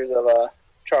those pictures of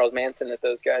Charles Manson that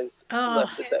those guys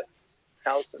left at that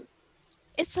house, and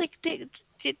it's like, did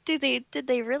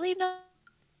they really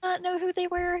not know who they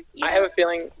were? I have a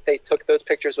feeling they took those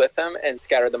pictures with them and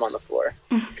scattered them on the floor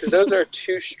because those are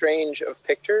too strange of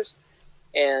pictures,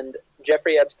 and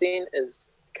Jeffrey Epstein is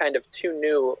kind of too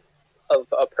new of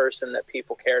a person that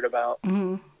people cared about.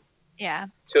 Yeah.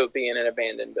 To be in an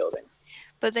abandoned building.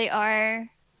 But they are.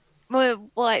 Well,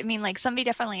 I mean, like somebody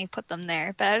definitely put them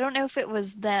there, but I don't know if it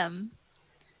was them,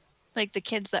 like the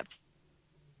kids that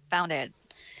found it.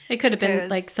 It could have been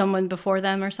like someone before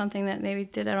them or something that maybe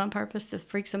did it on purpose to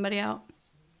freak somebody out.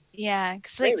 Yeah,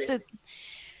 because like so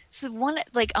one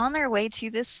like on their way to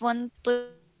this one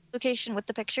location with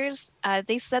the pictures,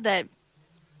 they said that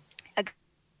a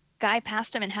guy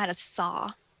passed him and had a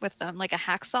saw with them, like a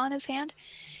hacksaw in his hand.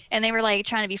 And they were like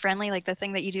trying to be friendly, like the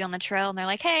thing that you do on the trail. And they're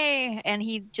like, hey. And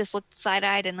he just looked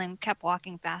side-eyed and then kept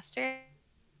walking faster.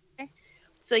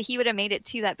 So he would have made it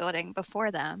to that building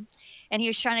before them. And he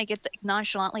was trying to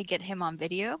nonchalantly get him on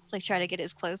video, like try to get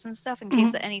his clothes and stuff in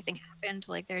case that anything happened.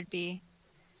 Like there'd be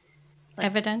like,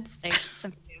 evidence. Like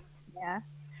some, yeah.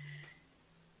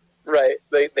 Right.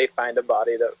 They find a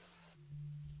body that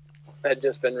had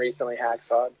just been recently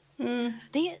hacksawed.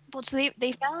 They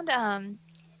found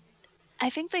I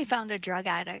think they found a drug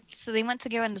addict. So they went to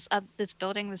go in this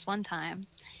building this one time,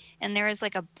 and there was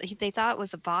like they thought it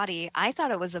was a body. I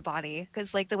thought it was a body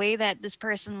because like the way that this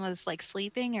person was like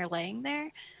sleeping or laying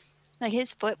there, like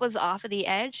his foot was off of the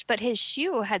edge, but his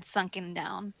shoe had sunken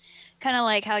down, kind of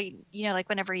like how you know like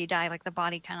whenever you die, like the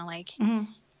body kind of like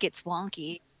gets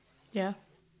wonky. Yeah.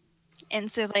 And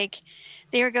so like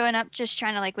they were going up just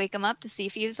trying to like wake him up to see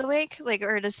if he was awake, like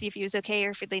or to see if he was okay or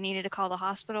if they needed to call the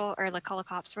hospital or like call the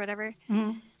cops or whatever.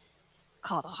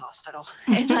 Call the hospital.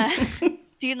 And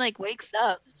dude like wakes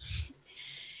up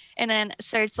and then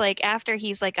starts like after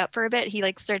he's like up for a bit, he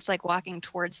like starts like walking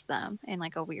towards them in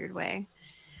like a weird way.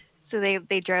 So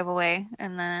they drove away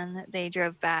and then they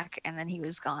drove back and then he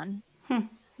was gone.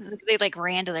 They like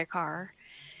ran to their car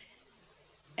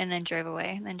and then drove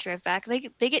away and then drove back.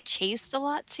 They get chased a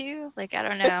lot too. Like I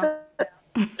don't know.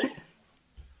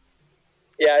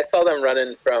 Yeah, I saw them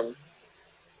running from,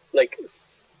 like,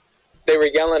 they were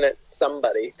yelling at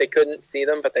somebody. They couldn't see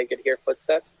them, but they could hear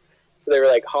footsteps. So they were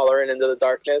like hollering into the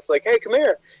darkness, like, "Hey, come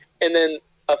here!" And then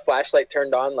a flashlight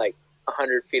turned on like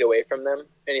 100 feet away from them,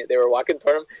 and they were walking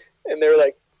toward them, and they were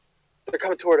like, "They're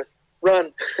coming toward us!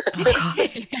 Run!"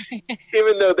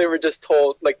 Even though they were just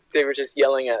told, like, they were just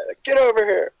yelling at it, like, "Get over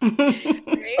here!"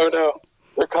 Right? Oh no,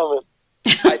 they're coming.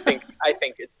 I think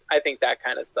that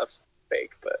kind of stuff's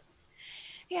fake, but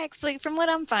Yeah, cause like from what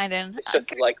I'm finding, it's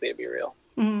just as likely to be real.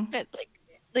 but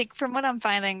like from what I'm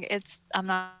finding, I'm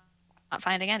not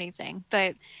finding anything.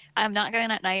 But I'm not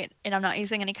going at night, and I'm not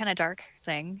using any kind of dark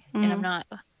thing, and I'm not.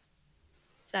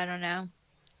 So I don't know.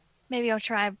 Maybe I'll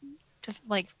try to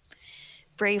like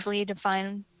bravely to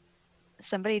find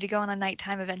somebody to go on a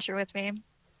nighttime adventure with me.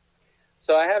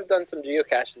 So I have done some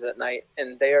geocaches at night,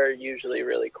 and they are usually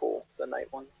really cool, the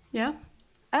night ones. Yeah.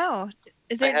 Oh,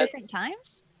 is there different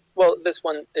times? Well, this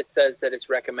one, it says that it's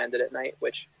recommended at night,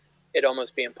 which it'd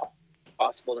almost be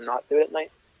impossible to not do it at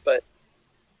night. But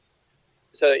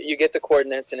so you get the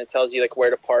coordinates, and it tells you like where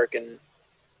to park, and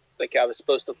like I was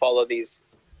supposed to follow these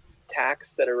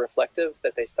tacks that are reflective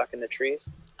that they stuck in the trees.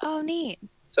 Oh, neat.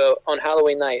 So on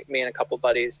Halloween night, me and a couple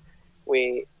buddies,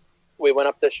 we went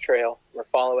up this trail. We're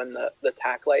following the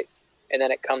tack lights, and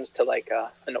then it comes to like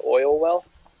an oil well,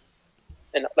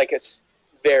 and like it's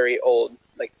very old,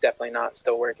 like definitely not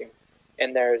still working.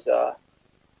 And there's an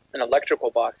electrical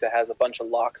box that has a bunch of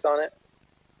locks on it,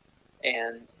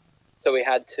 and so we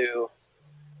had to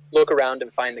look around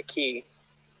and find the key.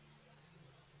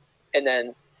 And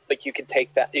then like you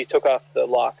took off the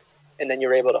lock, and then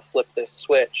you're able to flip this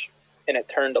switch, and it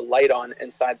turned a light on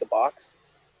inside the box.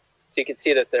 So you could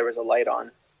see that there was a light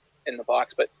on in the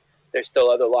box, but there's still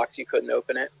other locks you couldn't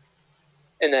open it.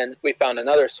 And then we found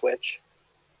another switch,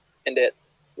 and it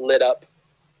lit up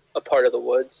a part of the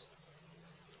woods.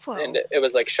 Whoa. And it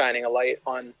was like shining a light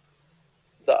on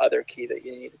the other key that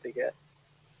you needed to get.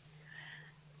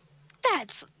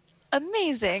 That's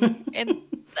amazing. And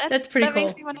That's pretty that cool.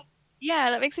 Makes me want to,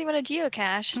 that makes me want to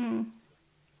geocache.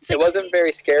 It wasn't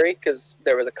very scary because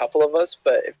there was a couple of us,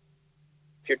 but if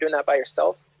you're doing that by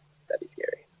yourself, that'd be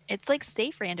scary. It's like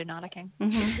safe randonauticing.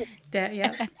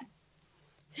 Yeah.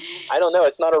 I don't know.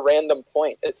 It's not a random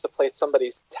point. It's the place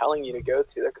somebody's telling you to go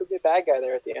to. There could be a bad guy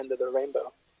there at the end of the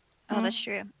rainbow. Oh, that's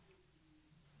true.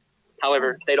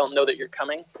 However, they don't know that you're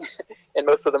coming, and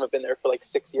most of them have been there for like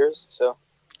 6 years. So,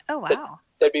 oh wow,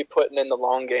 they'd be putting in the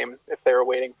long game if they were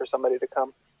waiting for somebody to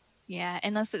come. Yeah,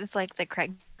 unless it was like the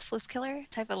Craigslist killer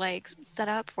type of like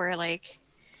setup where like,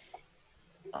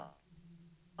 well,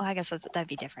 I guess that'd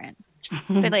be different.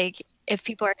 But like, if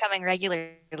people are coming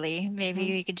regularly, maybe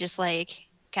you could just like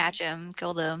catch them,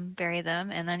 kill them, bury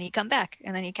them, and then you come back,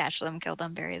 and then you catch them, kill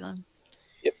them, bury them.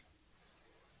 Yep.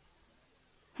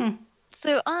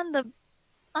 So on the,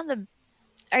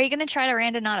 are you gonna try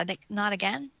to not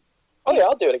again? Oh yeah,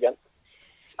 I'll do it again.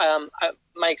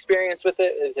 My experience with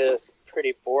it is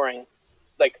pretty boring,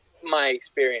 like my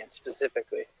experience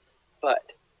specifically,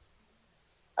 but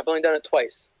I've only done it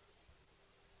twice.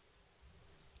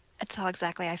 That's how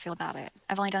exactly I feel about it.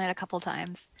 I've only done it a couple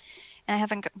times,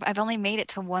 and I've only made it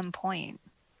to one point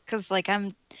because like I'm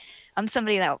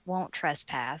somebody that won't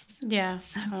trespass. Yeah,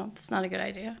 well, it's not a good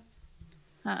idea.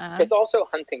 It's also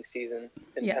hunting season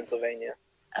in Pennsylvania.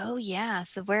 Oh yeah,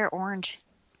 so wear orange.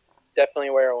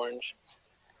 Definitely wear orange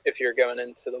if you're going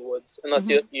into the woods, unless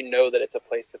you know that it's a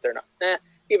place that they're not.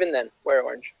 Even then, wear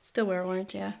orange. Still wear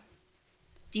orange, yeah.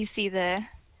 Do you see the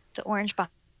orange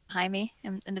behind me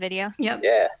in the video? Yep.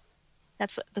 Yeah.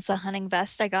 That's a hunting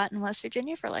vest I got in West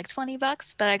Virginia for like $20,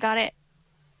 but I got it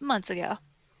months ago.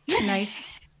 Nice.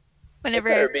 It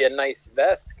better be a nice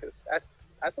vest because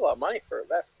that's a lot of money for a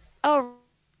vest. Oh,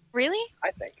 really? I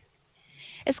think.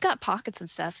 It's got pockets and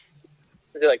stuff.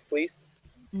 Is it like fleece?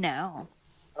 No.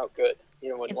 Oh, good.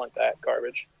 You wouldn't want that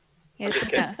garbage. It's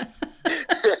just like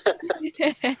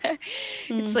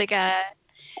it's like a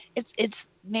it's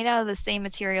made out of the same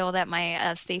material that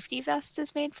my safety vest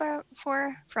is made for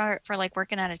like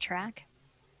working at a track.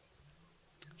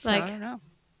 So Like I don't know.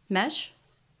 mesh?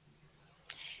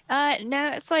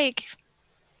 No, it's like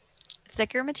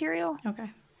thicker material, Okay.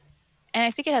 and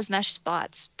I think it has mesh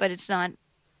spots, but it's not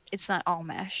all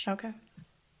mesh. Okay.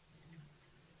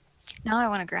 Now I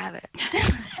want to grab it.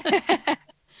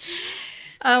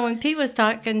 When Pete was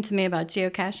talking to me about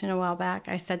geocaching a while back,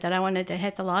 I said that I wanted to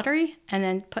hit the lottery and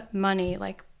then put money,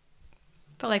 like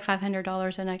put like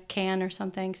 $500 in a can or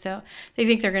something. So they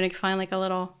think they're going to find like a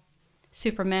little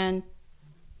Superman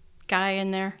guy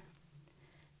in there,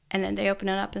 and then they open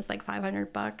it up and it's like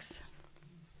 $500.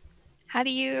 How do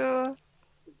you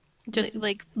Just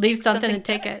like leave make something and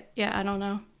take it. Yeah, I don't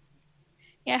know.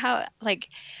 Yeah, how like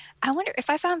I wonder if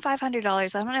I found $500, I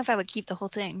don't know if I would keep the whole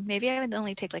thing. Maybe I would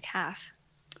only take like half.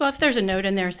 Well, if there's a note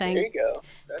in there There saying you go.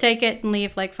 take it and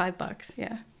leave like $5,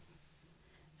 yeah,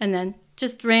 and then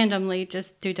just randomly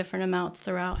just do different amounts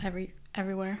throughout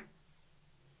everywhere.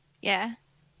 Yeah.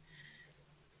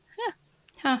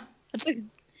 Huh? That's like,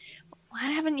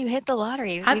 why haven't you hit the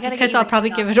lottery? We gotta get Because you I'll a probably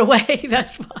job. give it away.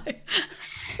 That's why.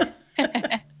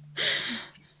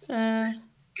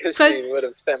 Because But- she would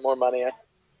have spent more money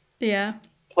Yeah.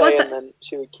 playing Plus, than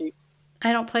she would keep.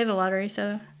 I don't play the lottery,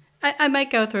 so I might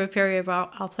go through a period where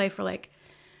I'll play for like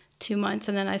 2 months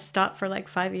and then I stop for like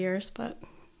 5 years. But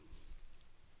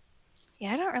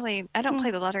Yeah, I don't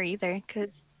play the lottery either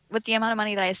because with the amount of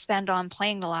money that I spend on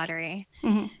playing the lottery,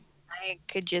 I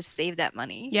could just save that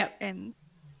money Yep. and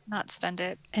not spend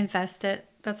it. invest it.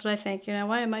 That's what I think.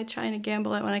 Why am I trying to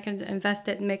gamble it when I can invest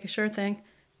it and make a sure thing?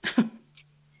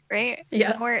 Right?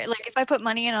 Yeah. Or like if I put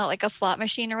money in a slot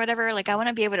machine or whatever, like I want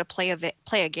to be able to play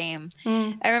a game.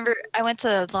 I remember I went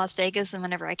to Las Vegas and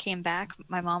whenever I came back,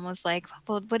 my mom was like,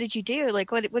 "Well, what did you do? Like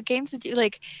what games did you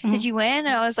did you win?"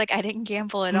 And I was like, "I didn't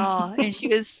gamble at all." And she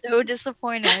was so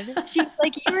disappointed. She's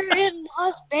like, "You were in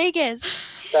Las Vegas."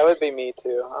 That would be me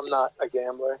too. I'm not a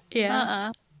gambler.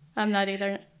 Yeah. I'm not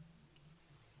either.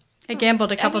 I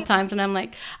gambled a couple times and I'm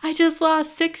like, I just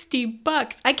lost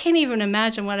 $60. I can't even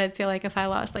imagine what I'd feel like if I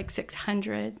lost like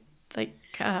 600. Like,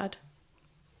 God.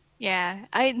 Yeah,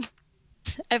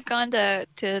 I've gone to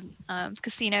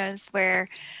casinos where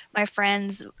my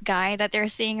friend's guy that they're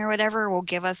seeing or whatever will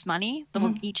give us money.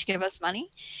 They'll each give us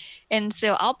money, and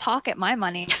so I'll pocket my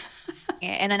money,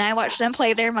 and then I watch them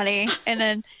play their money, and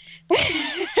then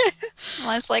I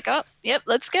was like, "Oh, yep,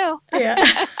 let's go." Yeah.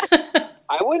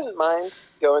 I wouldn't mind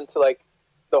going to like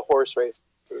the horse races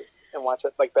and watch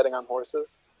it, like betting on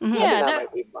horses. I think Yeah, that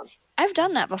might be fun. I've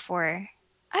done that before.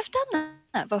 I've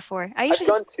I've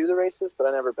gone to the races, but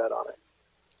I never bet on it.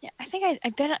 Yeah, I think I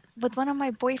bet with one of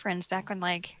my boyfriends back when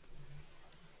like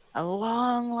a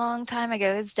long time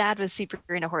ago. His dad was super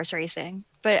into horse racing,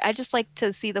 but I just like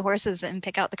to see the horses and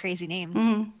pick out the crazy names.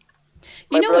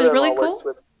 You know what was really brother-in-law cool? works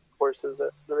with horses at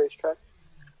the racetrack.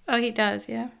 Oh, he does,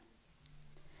 yeah.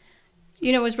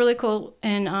 You know, it was really cool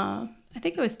in, I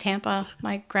think it was Tampa.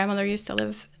 My grandmother used to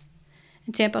live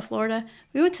in Tampa, Florida.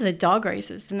 We went to the dog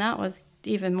races, and that was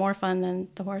even more fun than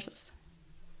the horses.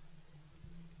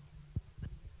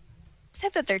 Let's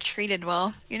hope that they're treated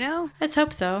well, you know? Let's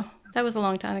hope so. That was a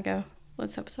long time ago.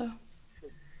 Let's hope so.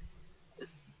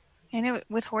 I know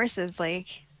with horses, like,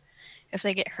 if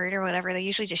they get hurt or whatever, they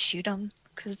usually just shoot them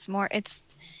because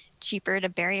it's cheaper to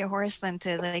bury a horse than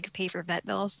to, like, pay for vet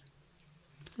bills.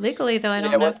 Legally, though, I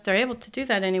don't know if they're able to do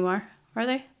that anymore. Are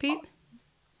they, Pete?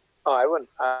 Oh, I wouldn't.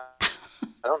 I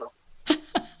don't know.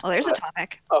 Well, there's a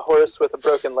topic. A horse with a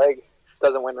broken leg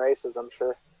doesn't win races, I'm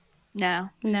sure. No.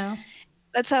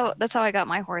 That's how I got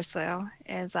my horse though.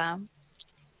 Is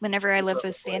whenever I lived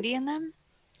with Sandy and them,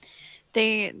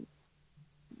 they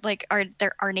like our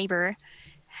neighbor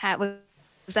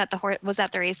was at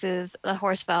the races. The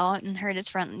horse fell and hurt its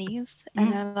front knees. I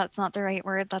know that's not the right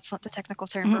word. That's not the technical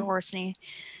term for horse knee,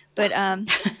 but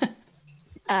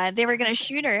they were gonna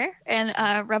shoot her,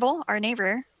 and Rebel, our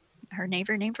neighbor. Her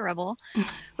neighbor named Rebel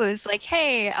was like,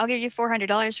 "Hey, I'll give you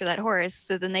 $400 for that horse."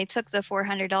 So then they took the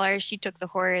 $400. She took the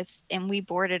horse, and we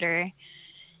boarded her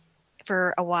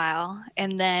for a while.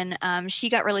 And then she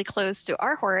got really close to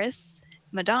our horse,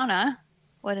 Madonna.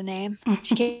 What a name!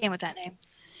 She came with that name.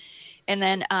 And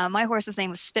then my horse's name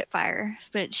was Spitfire.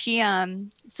 But she,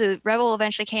 so Rebel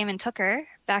eventually came and took her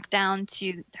back down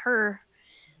to her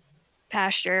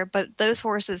pasture, but those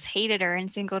horses hated her and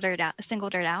singled her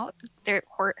out. They're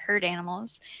herd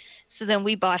animals. So then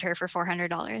we bought her for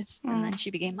 $400, and then she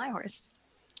became my horse.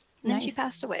 And then she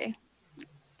passed away.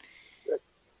 Good.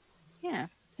 Yeah,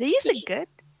 they used it good.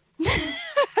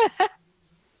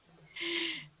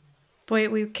 Boy,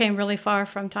 we came really far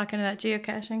from talking about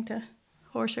geocaching to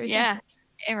horse racing. Yeah,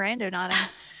 and randonauting.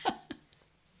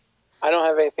 I don't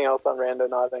have anything else on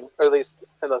randonauting, or at least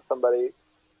unless somebody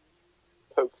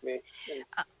pokes me.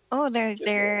 Oh,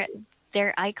 their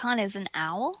icon is an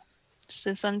owl.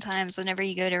 So sometimes whenever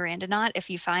you go to Randonaut, if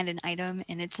you find an item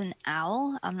and it's an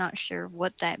owl, I'm not sure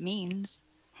what that means,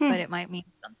 but it might mean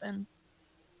something.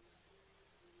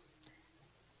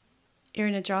 You're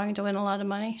in a drawing to win a lot of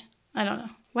money. I don't know.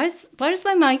 Why does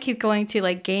my mind keep going to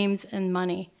like games and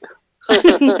money? I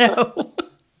don't know.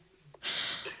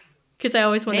 Because I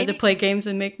always wanted to play games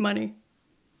and make money.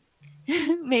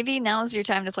 Maybe now's your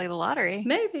time to play the lottery.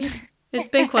 Maybe. It's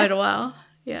been quite a while.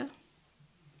 Yeah.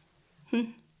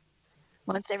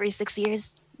 Once every 6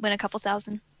 years, win a couple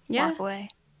thousand. Yeah. Walk away.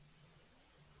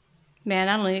 Man,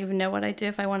 I don't even know what I'd do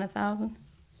if I won 1,000.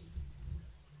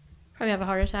 Probably have a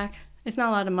heart attack. It's not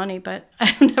a lot of money, but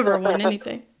I've never won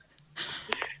anything.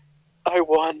 I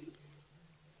won.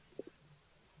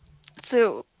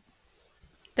 So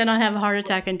then I'd have a heart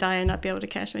attack and die and not be able to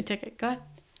cash my ticket. Go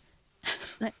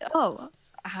ahead. Oh,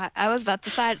 I was about to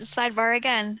sidebar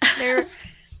again. There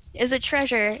is a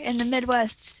treasure in the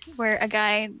Midwest where a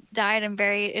guy died and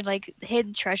buried, like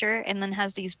hid treasure, and then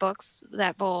has these books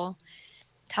that will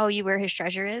tell you where his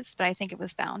treasure is. But I think it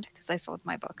was found because I sold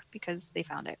my book because they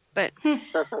found it. But did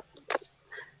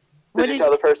you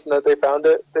tell the person that they found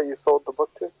it that you sold the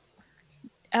book to?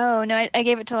 Oh no, I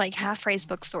gave it to like Half Price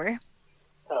Bookstore.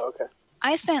 Oh, okay.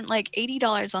 I spent like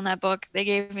 $80 on that book. They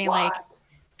gave me like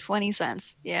 20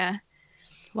 cents. Yeah.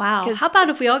 Wow. How about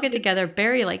if we all get together,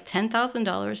 bury like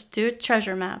 $10,000, do a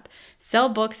treasure map, sell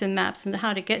books and maps and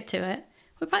how to get to it?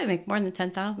 We'd probably make more than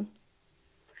 10,000.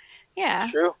 Yeah.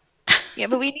 True. Yeah,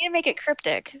 but we need to make it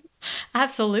cryptic.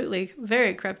 Absolutely.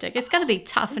 Very cryptic. It's got to be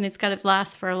tough and it's got to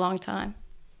last for a long time.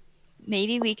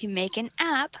 Maybe we can make an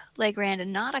app like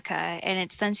Randonautica and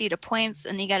it sends you to points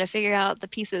and you got to figure out the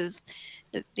pieces.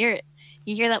 You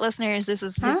hear that, listeners? This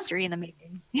is history in the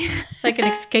making. Like an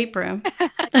escape room.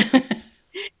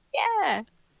 Yeah.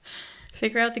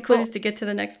 Figure out the clues to get to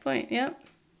the next point. Yep.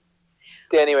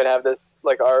 Danny would have this,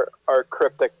 like our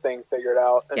cryptic thing figured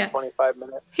out in 25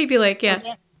 minutes. He'd be like,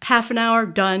 half an hour,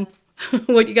 done.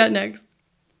 What you got next?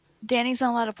 Danny's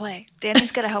not allowed to play.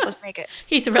 Danny's got to help us make it.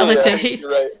 He's a relative. Yeah,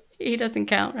 right. He doesn't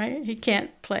count, right? He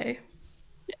can't play.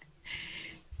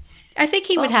 I think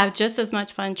he would have just as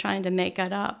much fun trying to make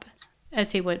it up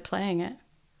as he would playing it.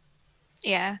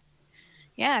 Yeah.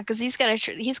 Yeah, because he's got to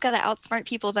outsmart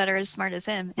people that are as smart as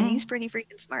him, and he's pretty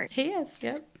freaking smart. He is,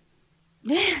 yep.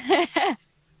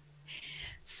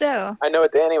 So I know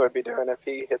what Danny would be doing if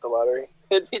he hit the lottery.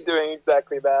 He'd be doing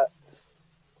exactly that.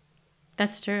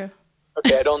 That's true.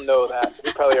 Okay, I don't know that.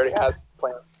 He probably already has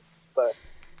plans, but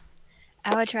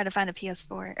I would try to find a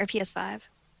PS4 or PS5.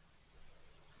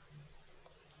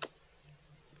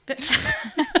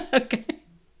 Okay.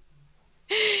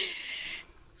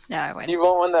 No, I wouldn't. Do you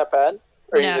want one that bad?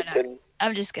 Or are you just kidding?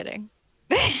 I'm just kidding.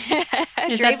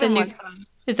 Is that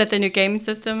the new game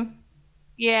system?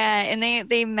 Yeah, and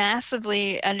they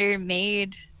massively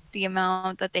undermade the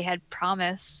amount that they had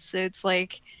promised. So it's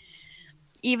like,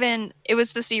 even it was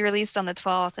supposed to be released on the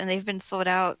 12th, and they've been sold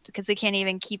out because they can't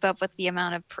even keep up with the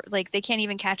amount of they can't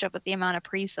even catch up with the amount of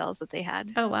pre-sales that they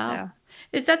had. Oh wow! So,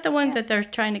 is that the one that they're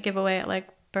trying to give away at like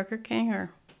Burger King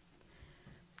or?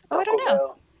 I don't know.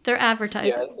 Bell. They're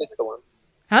advertising. Yeah, it's the one.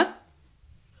 Huh?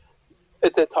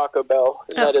 It's at Taco Bell,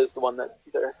 and that is the one that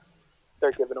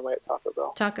they're giving away at Taco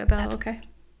Bell. Taco Bell, okay.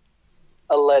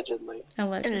 Allegedly.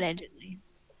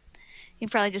 You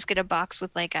probably just get a box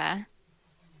with like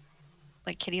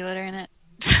kitty litter in it.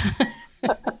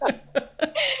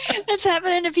 That's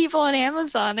happening to people on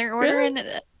Amazon. They're ordering,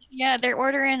 they're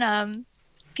ordering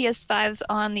PS5s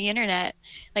on the internet,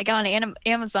 like on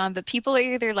Amazon. But people are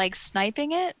either like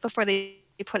sniping it before they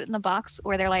put it in the box,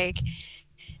 or they're like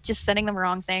just sending them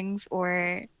wrong things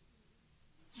or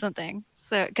something.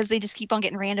 So because they just keep on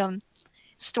getting random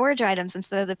storage items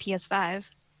instead of the PS5.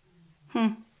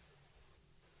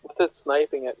 What does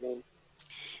sniping it mean?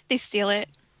 They steal it.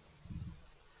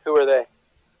 Who are they?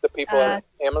 The people at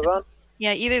Amazon?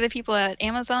 Yeah, either the people at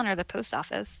Amazon or the post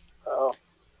office. Oh.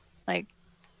 Like,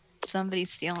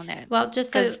 somebody's stealing it. Well,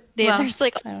 just there's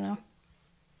like, I don't know.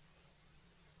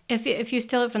 If you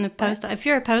steal it from the post, if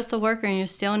you're a postal worker and you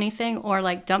steal anything or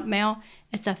like dump mail,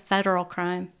 it's a federal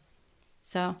crime.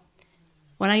 So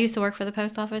when I used to work for the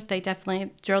post office, they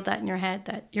definitely drilled that in your head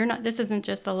that this isn't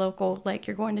just a local, like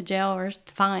you're going to jail or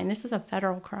fine. This is a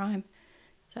federal crime.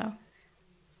 So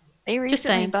they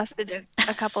recently busted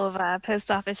a couple of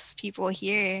post office people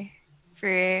here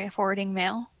for hoarding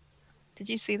mail. Did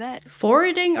you see that?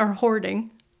 Forwarding or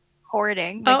hoarding?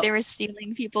 hoarding. Like Oh. they were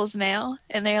stealing people's mail,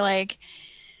 and they're like,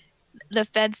 the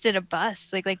feds did a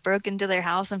bust, like broke into their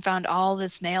house and found all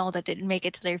this mail that didn't make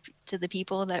it to the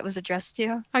people that it was addressed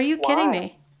to. Are you kidding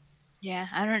me? Yeah,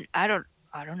 I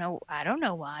don't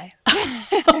know why.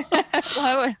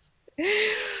 Why would?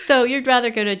 So you'd rather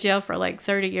go to jail for like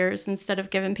 30 years instead of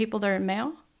giving people their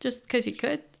mail just because you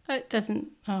could? It doesn't.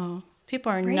 Oh,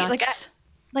 people are Right? nuts.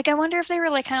 I wonder if they were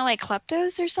like kind of like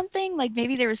kleptos or something. Like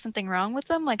maybe there was something wrong with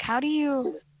them. Like how do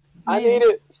you? I need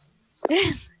it.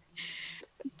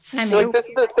 It's I just mean- Like, this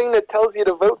is the thing that tells you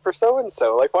to vote for so and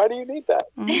so. Like, why do you need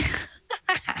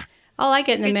that? All I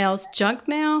get in the mail is junk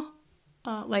mail,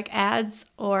 like ads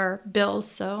or bills.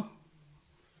 So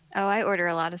Oh, I order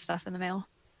a lot of stuff in the mail.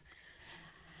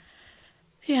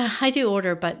 yeah, I do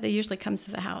order, but it usually comes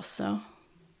to the house. So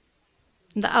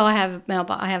I have a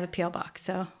mailbox. I have a PO box,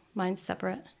 so mine's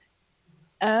separate.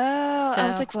 Oh, I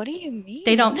was So- like, what do you mean?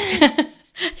 They don't.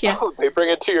 Yeah, Oh, they bring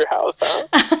it to your house, huh?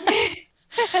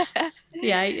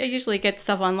 yeah. I usually get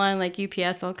stuff online, like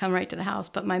UPS will come right to the house,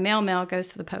 but my mail goes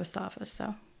to the post office.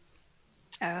 So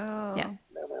Oh. yeah,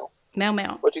 No.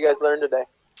 mail. What'd you guys learn today?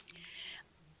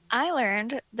 I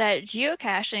learned that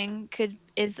geocaching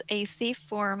is a safe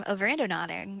form of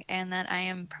randonauting, and that I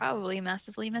am probably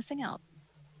massively missing out.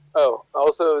 Oh,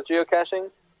 also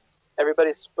geocaching,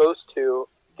 everybody's supposed to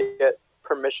get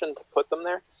permission to put them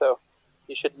there, so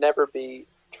you should never be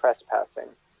trespassing.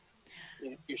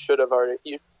 You should have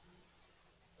already.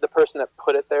 The person that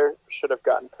put it there should have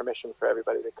gotten permission for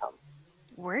everybody to come.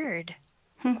 Word.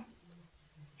 Should.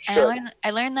 And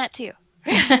I learned that too.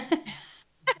 At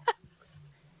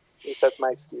least that's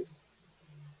my excuse.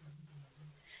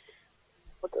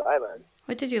 What did I learn?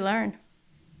 What did you learn?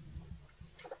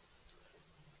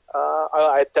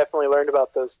 I definitely learned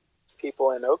about those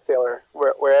people in Oakdale or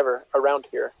wherever around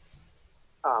here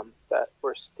that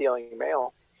were stealing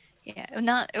mail. Yeah,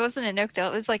 it wasn't in Oakdale.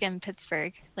 It was like in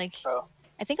Pittsburgh. Like Oh,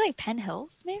 I think like Penn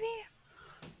Hills, maybe.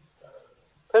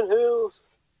 Penn Hills.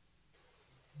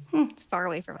 It's far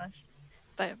away from us,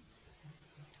 but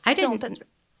I still in didn't. Pittsburgh.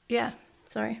 Yeah,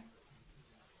 sorry.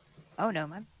 Oh no,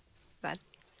 my bad.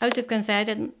 I was just gonna say I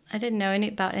didn't know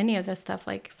about any of this stuff,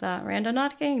 like the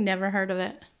Randonautica. Never heard of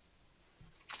it.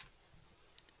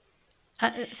 I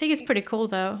think it's pretty cool,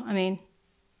 though. I mean,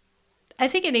 I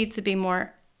think it needs to be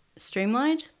more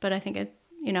streamlined, but I think it,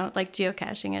 like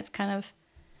geocaching, it's kind of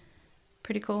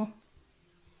pretty cool.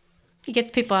 It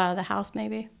gets people out of the house,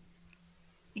 maybe.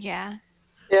 Yeah.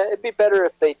 Yeah, it'd be better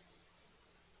if they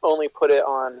only put it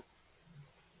on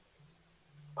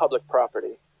public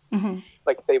property. Mm-hmm.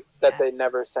 Like they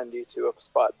never send you to a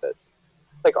spot that's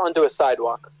like onto a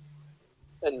sidewalk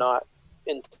and not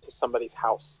into somebody's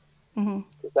house. Mm-hmm.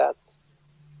 Because that's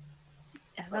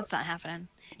That's not happening.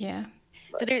 Yeah.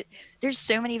 But there's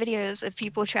so many videos of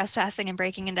people trespassing and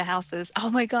breaking into houses. Oh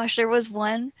my gosh, there was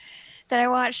one that I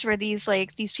watched where these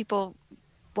people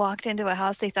walked into a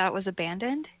house they thought was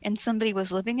abandoned and somebody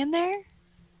was living in there.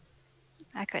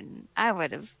 I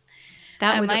would have.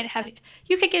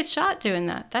 You could get shot doing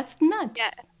that. That's nuts.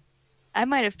 Yeah. I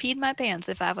might have peed my pants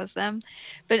if I was them,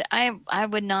 but I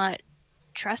would not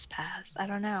trespass. I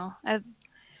don't know.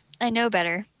 I know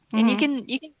better. Mm-hmm. And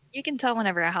you can tell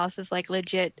whenever a house is like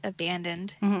legit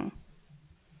abandoned. Mm-hmm.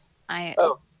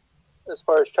 As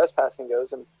far as trespassing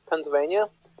goes in Pennsylvania,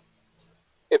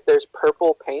 if there's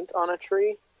purple paint on a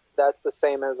tree, that's the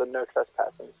same as a no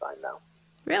trespassing sign now.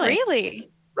 Really?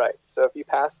 Right. So if you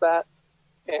pass that,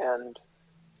 and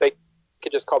they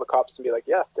could just call the cops and be like,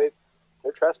 yeah, they're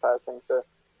trespassing. So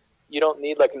you don't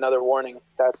need like another warning.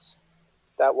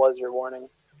 That was your warning.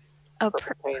 Oh,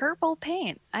 purple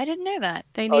paint. I didn't know that.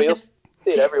 You'll see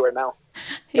it everywhere now.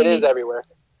 It is everywhere.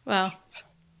 Well,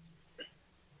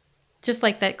 just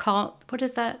like that call. What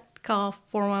is that? Call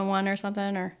 411 or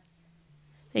something, or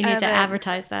they need to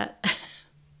advertise that.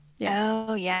 Yeah.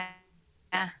 Oh yeah.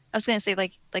 Yeah. I was gonna say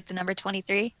like the number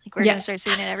 23. Like we're gonna start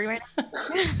seeing it everywhere.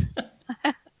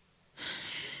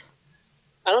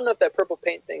 I don't know if that purple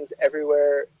paint thing's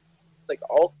everywhere, like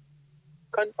all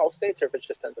states, or if it's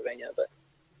just Pennsylvania. But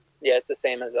yeah, it's the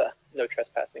same as a no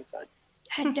trespassing sign.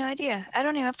 I had no idea. I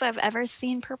don't know if I've ever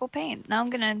seen purple paint. Now I'm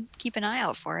gonna keep an eye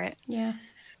out for it. Yeah.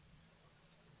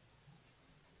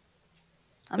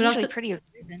 I'm usually pretty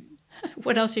observant.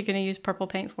 What else are you going to use purple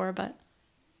paint for? But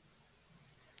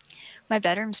my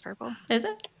bedroom's purple. Is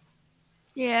it?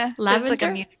 Yeah.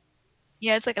 Lavender?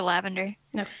 It's like a lavender.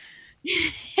 No.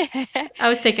 I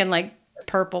was thinking like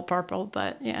purple,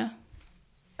 but yeah.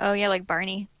 Oh yeah, like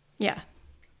Barney. Yeah.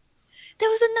 That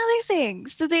was another thing.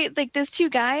 So they like those two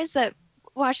guys that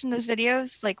watching those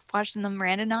videos, like watching them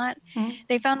randonaut, Mhm.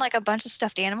 they found like a bunch of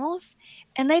stuffed animals,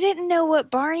 and they didn't know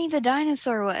what Barney the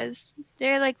dinosaur was.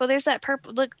 They're like, well, there's that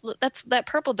purple. Look, that's that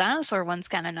purple dinosaur one's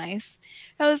kind of nice.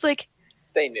 I was like,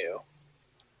 They knew.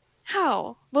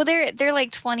 how? Well, they're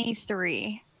like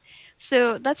 23,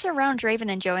 so that's around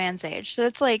Draven and Joanne's age. So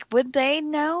it's like, would they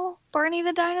know Barney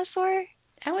the dinosaur?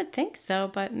 I would think so,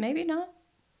 but maybe not.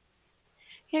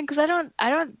 Yeah, because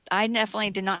I definitely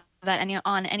did not have that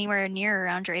on anywhere near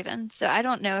around Draven, so I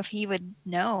don't know if he would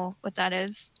know what that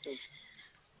is.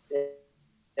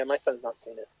 Yeah, my son's not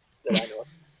seen it that I know of.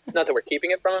 Not that we're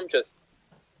keeping it from him, just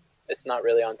it's not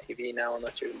really on TV now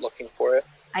unless you're looking for it.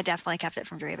 I definitely kept it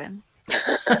from Draven.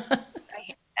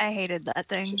 I hated that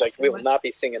thing. She's like, so we will much. not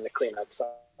be singing the cleanup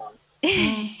song.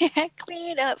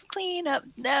 Clean up,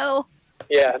 no.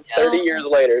 Yeah, 30 years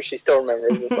later, she still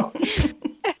remembers the song.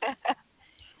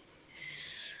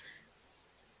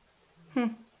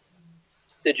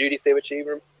 Did Judy say what she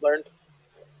learned?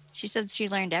 She said she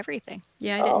learned everything.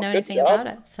 Yeah, I didn't know good anything job. about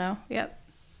it. So, yep.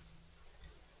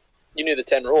 You knew the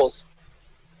 10 rules.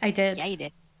 I did. Yeah, you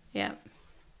did. Yeah,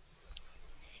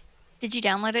 Did you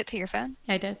download it to your phone?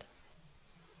 I did.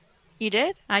 You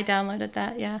did? I downloaded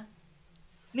that, yeah.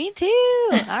 Me too.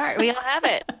 All right, we all have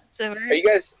it. So Are you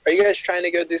guys trying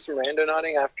to go do some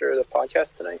randonauting after the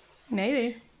podcast tonight?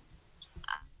 Maybe.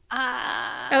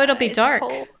 Oh, it'll be it's dark.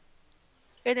 Cold.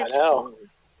 It I is know.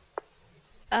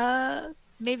 cold.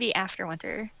 Maybe after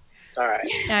winter. All right.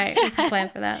 All right, we can plan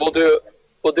for that.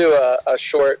 We'll do a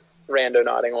short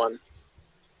randonauting one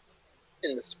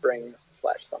in the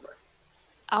spring/summer.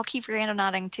 I'll keep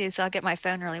randonauting too, so I'll get my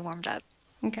phone really warmed up.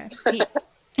 Okay.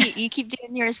 You keep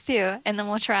doing yours too, and then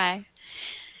we'll try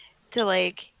to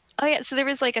like. Oh yeah, so there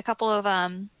was like a couple of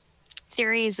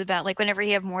theories about like whenever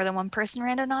you have more than one person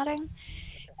randonauting,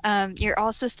 you're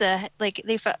all supposed to like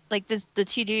the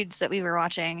two dudes that we were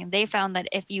watching. They found that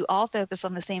if you all focus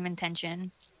on the same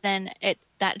intention, then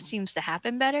that seems to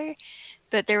happen better.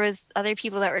 But there was other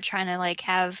people that were trying to like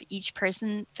have each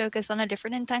person focus on a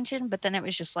different intention, but then it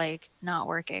was just like not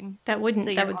working. That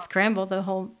would scramble the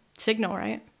whole signal,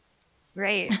 right?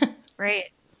 Right. Right.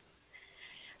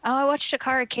 Oh, I watched a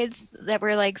car of kids that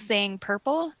were like saying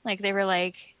purple. Like they were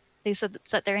like, they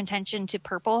set their intention to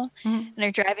purple, and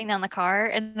they're driving down the car,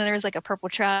 and then there was like a purple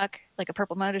truck, like a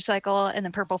purple motorcycle, and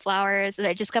then purple flowers. And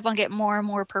they just kept on getting more and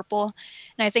more purple.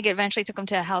 And I think it eventually took them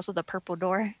to a house with a purple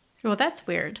door. Well, that's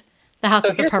weird. The house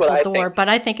with the purple door. But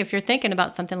I think if you're thinking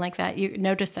about something like that, you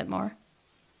notice it more.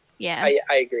 Yeah.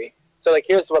 I agree. So like,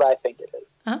 here's what I think it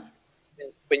is. Huh?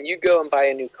 When you go and buy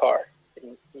a new car,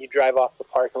 and you drive off the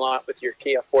parking lot with your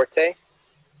Kia Forte,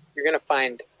 you're going to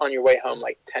find on your way home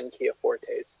like 10 Kia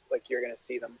Fortes. Like you're going to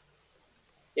see them.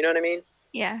 You know what I mean?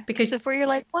 Yeah. Because before you're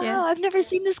like, wow, I've never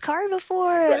seen this car before.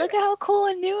 Right. Look at how cool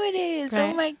and new it is. Right.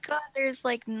 Oh my God, there's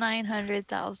like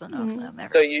 900,000 of them.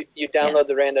 So you download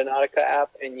the Randonautica app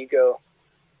and you go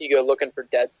looking for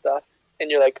dead stuff. And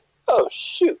you're like, oh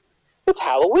shoot, it's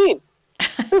Halloween.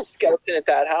 There's a skeleton at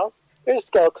that house. There's a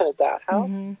skeleton at that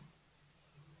house. Mm-hmm.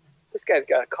 This guy's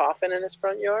got a coffin in his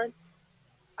front yard.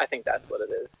 I think that's what it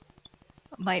is.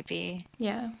 Might be.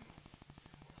 Yeah.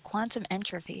 Quantum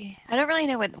entropy. I don't really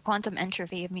know what quantum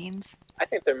entropy means. I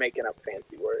think they're making up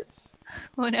fancy words.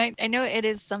 Well, I know it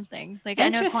is something. Like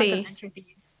entropy. I know quantum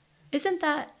entropy. Isn't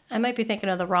that, I might be thinking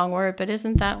of the wrong word, but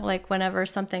isn't that like whenever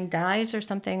something dies or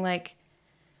something like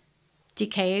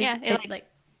decays? Yeah.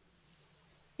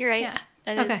 You're right. Yeah.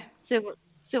 Okay.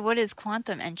 So what is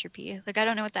quantum entropy? Like, I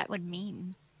don't know what that would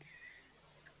mean.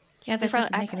 Yeah, that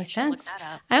doesn't make any sense.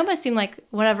 I almost seemed like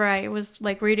whenever I was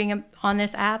like reading on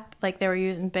this app, like they were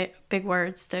using big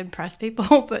words to impress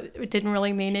people, but it didn't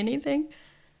really mean anything.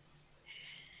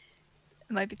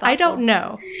 It might be possible. I don't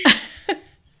know.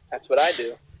 That's what I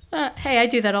do. Hey, I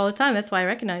do that all the time. That's why I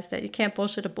recognize that. You can't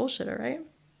bullshit a bullshitter, right?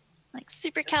 Like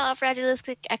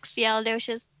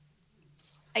supercalifragilisticexpialidocious.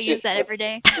 I use that every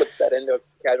day. Slips that into a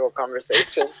casual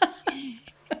conversation.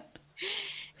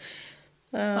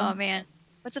 Oh, man.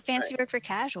 What's a fancy word for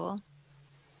casual?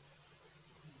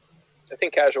 I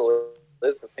think casual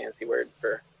is the fancy word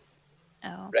for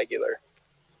regular.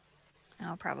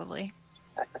 Oh, probably.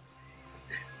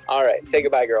 All right. Say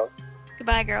goodbye, girls.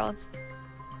 Goodbye, girls.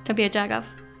 Don't be a jagoff.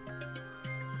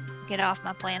 Get off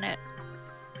my planet.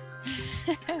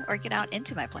 Or get out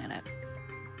into my planet.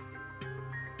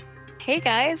 Hey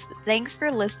guys, thanks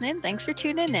for listening. Thanks for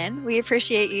tuning in. We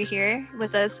appreciate you here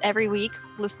with us every week,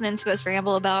 listening to us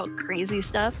ramble about crazy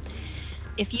stuff.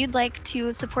 If you'd like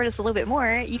to support us a little bit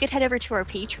more, you could head over to our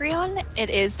Patreon.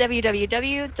 It is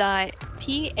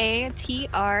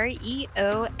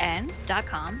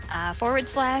www.patreon.com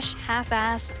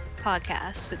 /half-assed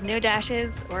podcast with no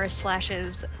dashes or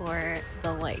slashes or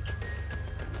the like.